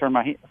turned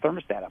my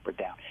thermostat up or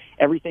down.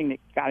 Everything that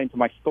got into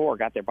my store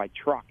got there by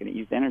truck, and it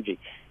used energy.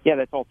 Yeah,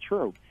 that's all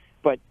true.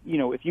 But,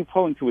 if you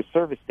pull into a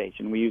service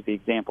station, we use the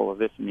example of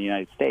this in the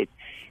United States,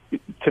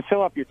 to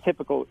fill up your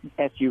typical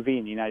SUV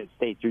in the United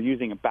States, you're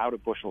using about a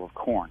bushel of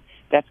corn.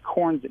 That's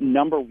corn's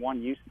number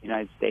one use in the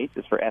United States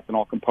is for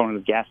ethanol component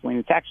of gasoline.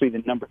 It's actually the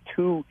number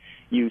 2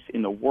 use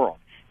in the world.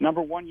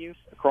 Number 1 use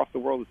across the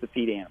world is to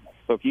feed animals.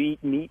 So if you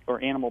eat meat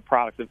or animal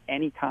products of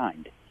any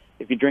kind,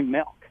 if you drink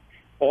milk,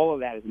 all of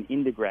that is an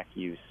indirect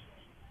use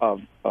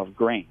of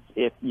grains.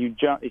 If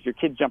your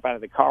kids jump out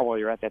of the car while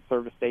you're at that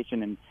service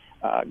station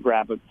and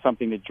grab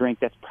something to drink,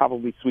 that's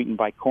probably sweetened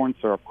by corn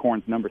syrup,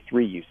 corn's number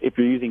 3 use. If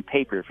you're using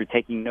paper, if you're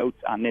taking notes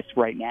on this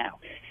right now,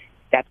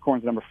 that's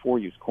corn's number 4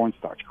 use,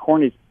 cornstarch.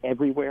 Corn is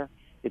everywhere.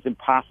 It's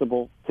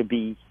impossible to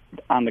be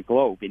on the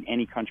globe in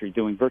any country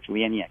doing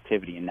virtually any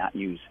activity and not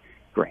use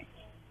grains.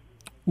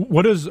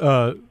 What does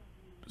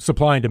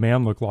supply and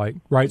demand look like,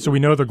 right? So we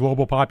know the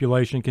global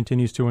population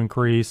continues to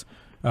increase.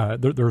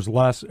 There's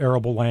less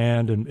arable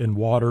land and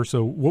water.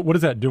 So what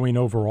is that doing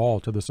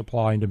overall to the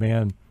supply and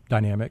demand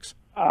dynamics?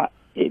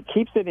 It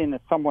keeps it in a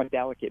somewhat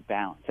delicate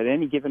balance. At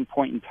any given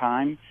point in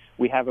time,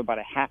 we have about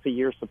a half a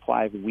year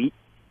supply of wheat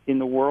in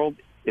the world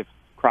if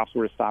crops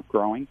were to stop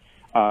growing.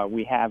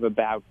 We have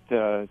about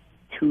 2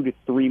 to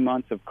 3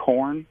 months of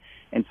corn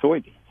and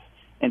soybeans.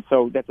 And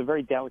so that's a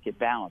very delicate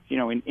balance.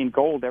 In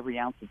gold, every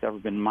ounce that's ever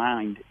been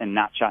mined and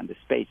not shot into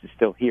space is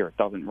still here. It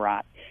doesn't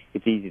rot.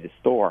 It's easy to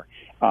store.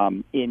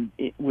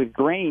 With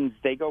grains,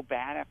 they go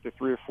bad after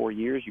 3 or 4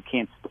 years. You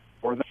can't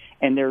store them,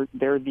 and they're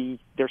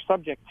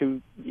subject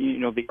to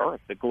the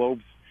Earth, the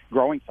globe's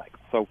growing cycle.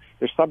 So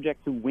they're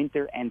subject to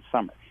winter and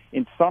summer.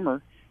 In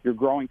summer, you're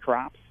growing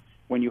crops.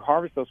 When you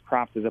harvest those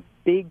crops, there's a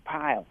big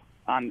pile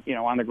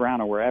on the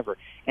ground or wherever.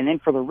 And then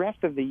for the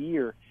rest of the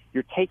year,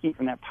 you're taking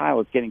from that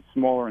pile. It's getting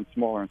smaller and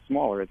smaller and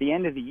smaller. At the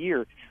end of the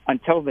year,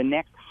 until the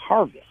next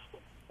harvest,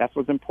 that's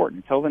what's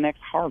important. Until the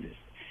next harvest,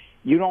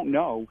 you don't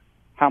know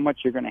how much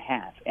you're going to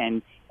have.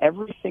 And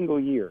every single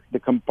year, the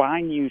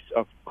combined use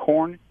of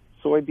corn,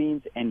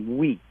 soybeans, and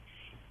wheat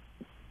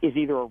is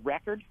either a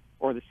record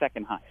or the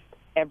second highest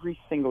every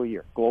single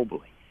year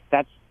globally.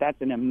 That's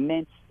an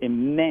immense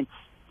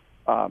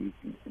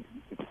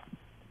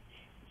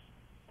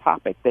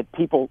topic that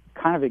people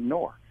kind of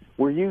ignore.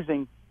 We're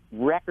using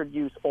record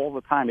use all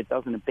the time. It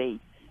doesn't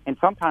abate. And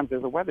sometimes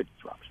there's a weather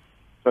disruption.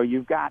 So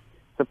you've got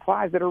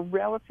supplies that are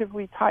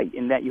relatively tight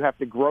in that you have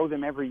to grow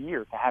them every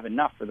year to have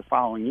enough for the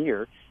following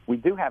year. We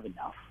do have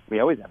enough. We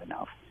always have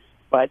enough.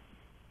 But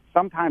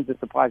sometimes the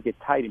supplies get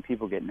tight and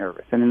people get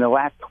nervous. And in the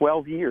last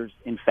 12 years,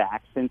 in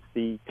fact, since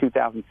the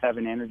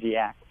 2007 Energy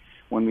Act,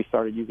 when we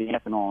started using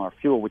ethanol in our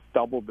fuel, which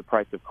doubled the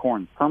price of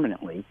corn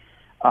permanently,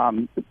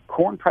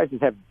 corn prices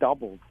have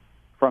doubled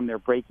from their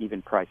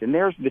break-even price. And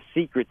there's the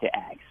secret to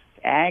ags.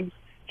 Ags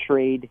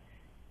trade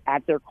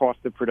at their cost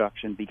of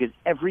production because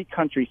every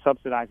country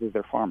subsidizes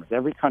their farmers.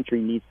 Every country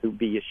needs to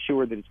be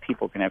assured that its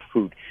people can have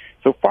food.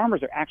 So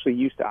farmers are actually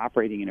used to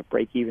operating in a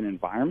break-even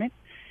environment.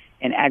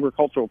 And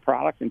agricultural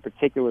products, in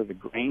particular the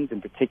grains, in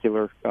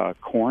particular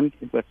corn,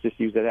 let's just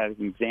use that as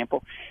an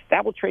example,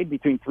 that will trade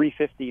between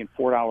 $3.50 and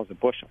 $4 a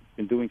bushel. It's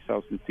been doing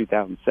so since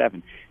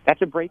 2007.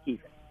 That's a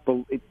break-even.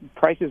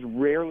 Prices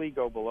rarely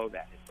go below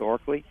that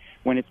historically.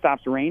 When it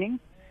stops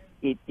raining,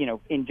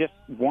 in just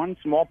one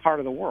small part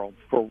of the world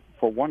for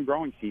one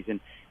growing season,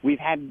 we've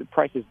had the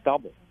prices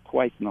double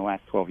twice in the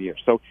last 12 years.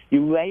 So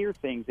you layer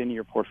things into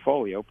your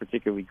portfolio,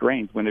 particularly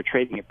grains, when they're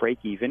trading at break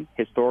even.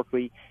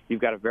 Historically, you've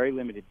got a very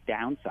limited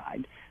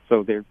downside.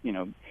 So they're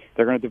going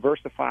to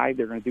diversify.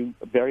 They're going to do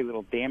very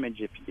little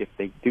damage if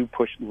they do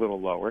push a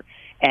little lower.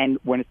 And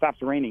when it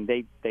stops raining,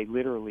 they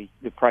literally,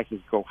 the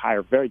prices go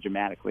higher very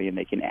dramatically, and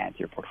they can add to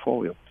your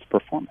portfolio's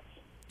performance.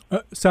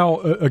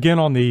 Sal, again,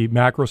 on the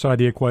macro side of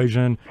the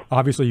equation,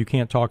 obviously you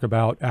can't talk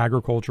about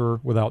agriculture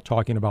without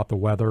talking about the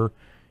weather.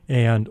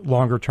 And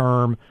longer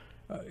term,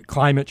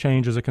 climate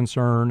change is a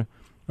concern.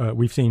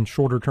 We've seen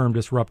shorter-term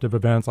disruptive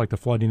events like the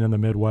flooding in the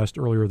Midwest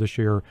earlier this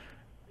year.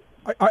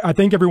 I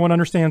think everyone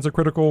understands the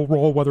critical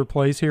role weather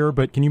plays here,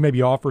 but can you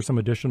maybe offer some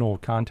additional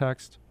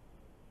context?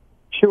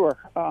 Sure.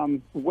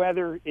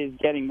 Weather is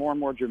getting more and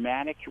more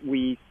dramatic.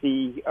 We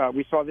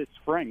saw this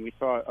spring, we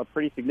saw a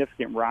pretty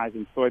significant rise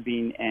in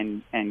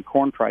soybean and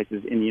corn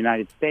prices in the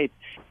United States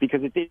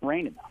because it didn't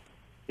rain enough.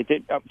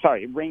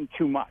 It rained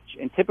too much.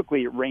 And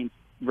typically it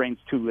rains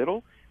too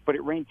little, but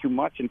it rained too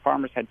much and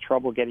farmers had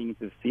trouble getting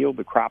into the field.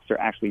 The crops are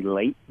actually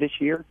late this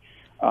year.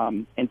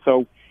 And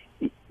so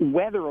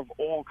weather of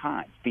all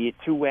kinds, be it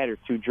too wet or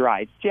too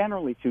dry, it's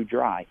generally too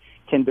dry,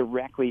 can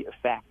directly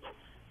affect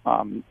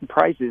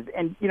prices.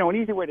 And, an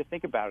easy way to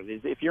think about it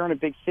is if you're in a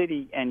big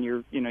city and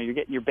you're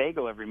getting your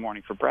bagel every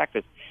morning for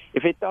breakfast,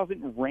 if it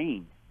doesn't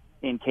rain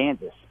in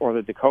Kansas or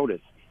the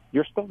Dakotas,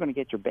 you're still going to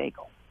get your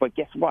bagel. But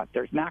guess what?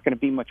 There's not going to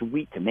be much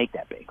wheat to make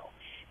that bagel.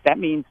 That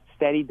means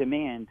steady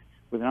demand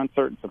with an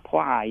uncertain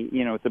supply.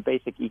 It's a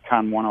basic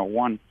Econ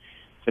 101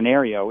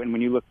 scenario. And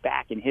when you look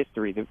back in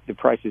history, the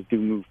prices do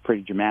move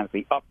pretty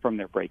dramatically up from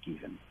their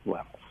break-even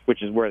levels,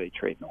 which is where they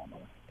trade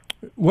normally.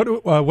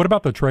 What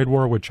about the trade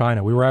war with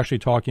China? We were actually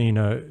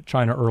talking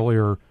China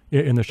earlier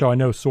in the show. I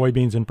know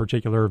soybeans in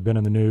particular have been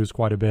in the news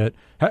quite a bit.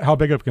 How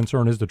big of a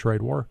concern is the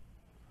trade war?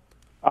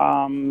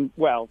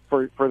 Well,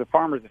 for the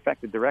farmers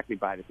affected directly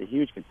by it, it's a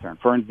huge concern.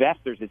 For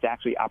investors, it's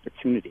actually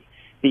opportunity.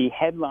 The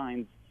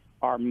headlines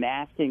are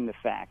masking the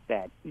fact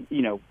that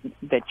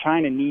that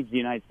China needs the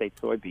United States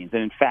soybeans,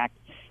 and in fact,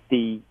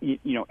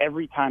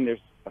 every time there's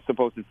a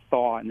supposed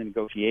thaw in the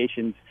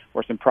negotiations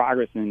or some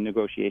progress in the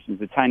negotiations,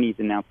 the Chinese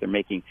announce they're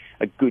making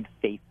a good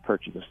faith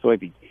purchase of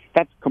soybeans.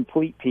 That's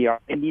complete PR.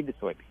 They need the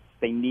soybeans.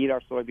 They need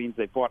our soybeans.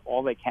 They bought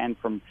all they can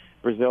from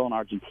Brazil and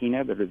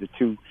Argentina, that are the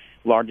two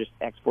largest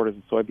exporters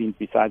of soybeans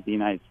besides the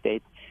United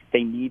States.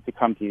 They need to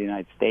come to the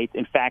United States.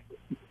 In fact,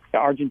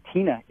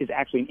 Argentina is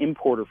actually an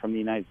importer from the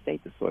United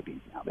States of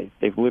soybeans now.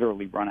 They've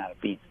literally run out of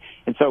beans.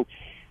 And so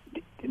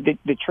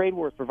the trade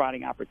war is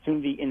providing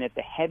opportunity in that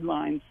the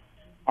headlines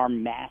are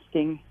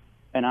masking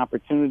an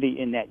opportunity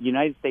in that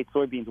United States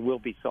soybeans will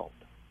be sold.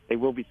 They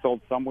will be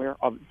sold somewhere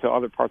to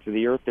other parts of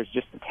the earth. There's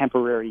just a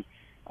temporary,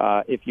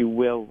 if you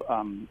will,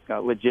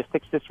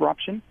 logistics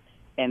disruption.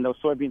 And those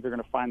soybeans are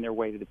going to find their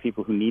way to the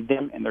people who need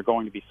them, and they're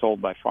going to be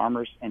sold by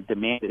farmers, and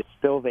demand is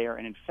still there.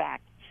 And in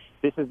fact,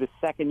 this is the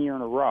second year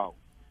in a row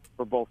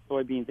for both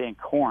soybeans and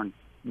corn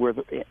where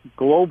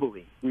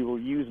globally we will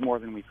use more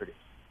than we produce.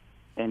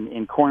 And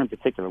in corn in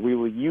particular, we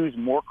will use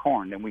more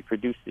corn than we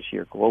produce this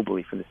year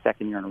globally for the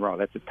second year in a row.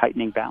 That's a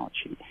tightening balance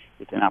sheet.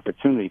 It's an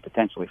opportunity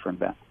potentially for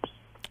investors.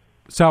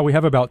 Sal, we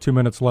have about 2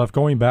 minutes left.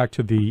 Going back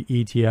to the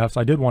ETFs,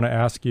 I did want to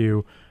ask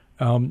you,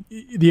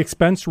 the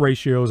expense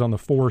ratios on the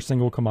 4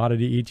 single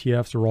commodity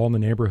ETFs are all in the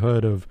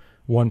neighborhood of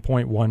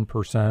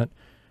 1.1%.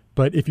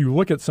 But if you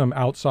look at some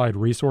outside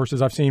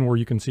resources, I've seen where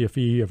you can see a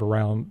fee of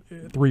around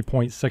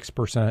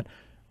 3.6%.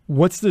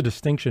 What's the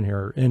distinction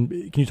here? And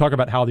can you talk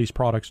about how these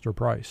products are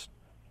priced?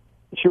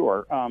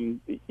 Sure.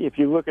 If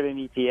you look at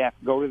an ETF,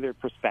 go to their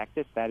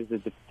prospectus. That is a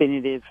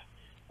definitive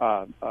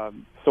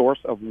source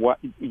of what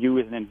you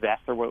as an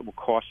investor, what it will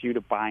cost you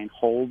to buy and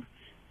hold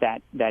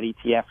that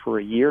ETF for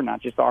a year,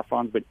 not just our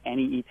funds, but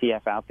any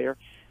ETF out there.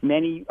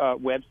 Many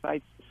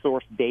websites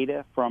source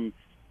data from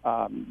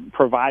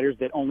providers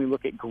that only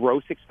look at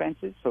gross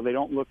expenses, so they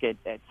don't look at,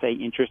 say,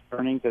 interest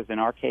earnings, as in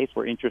our case,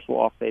 where interest will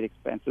offset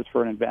expenses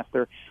for an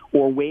investor,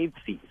 or waived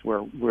fees,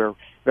 where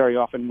very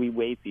often we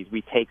waive fees.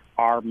 We take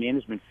our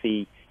management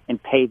fee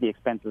and pay the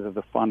expenses of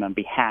the fund on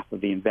behalf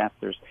of the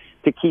investors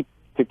to keep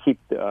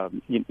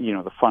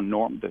the fund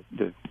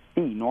the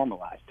fee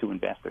normalized to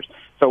investors.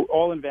 So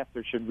all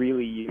investors should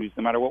really use,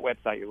 no matter what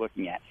website you're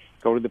looking at,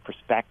 go to the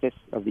prospectus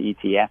of the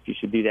ETF. You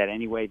should do that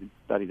anyway to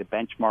study the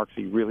benchmark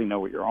so you really know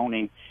what you're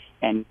owning.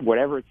 And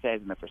whatever it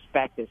says in the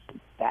prospectus,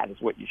 that is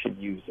what you should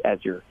use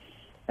as your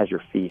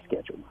fee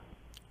schedule.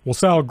 Well,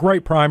 Sal,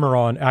 great primer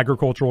on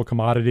agricultural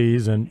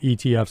commodities and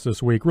ETFs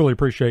this week. Really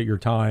appreciate your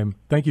time.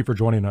 Thank you for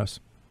joining us.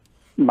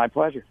 My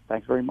pleasure.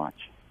 Thanks very much.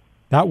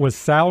 That was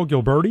Sal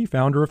Gilberti,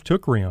 founder of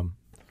Teucrium.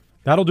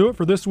 That'll do it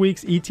for this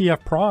week's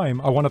ETF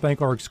Prime. I want to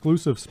thank our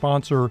exclusive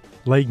sponsor,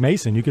 Legg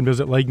Mason. You can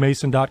visit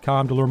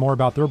leggmason.com to learn more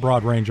about their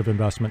broad range of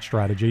investment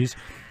strategies.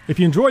 If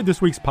you enjoyed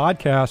this week's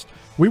podcast,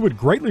 we would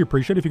greatly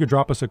appreciate if you could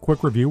drop us a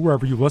quick review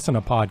wherever you listen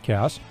to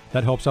podcasts.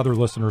 That helps other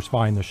listeners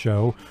find the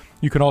show.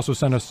 You can also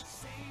send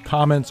us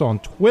comments on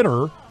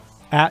Twitter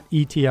at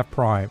ETF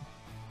Prime.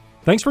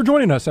 Thanks for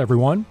joining us,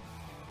 everyone.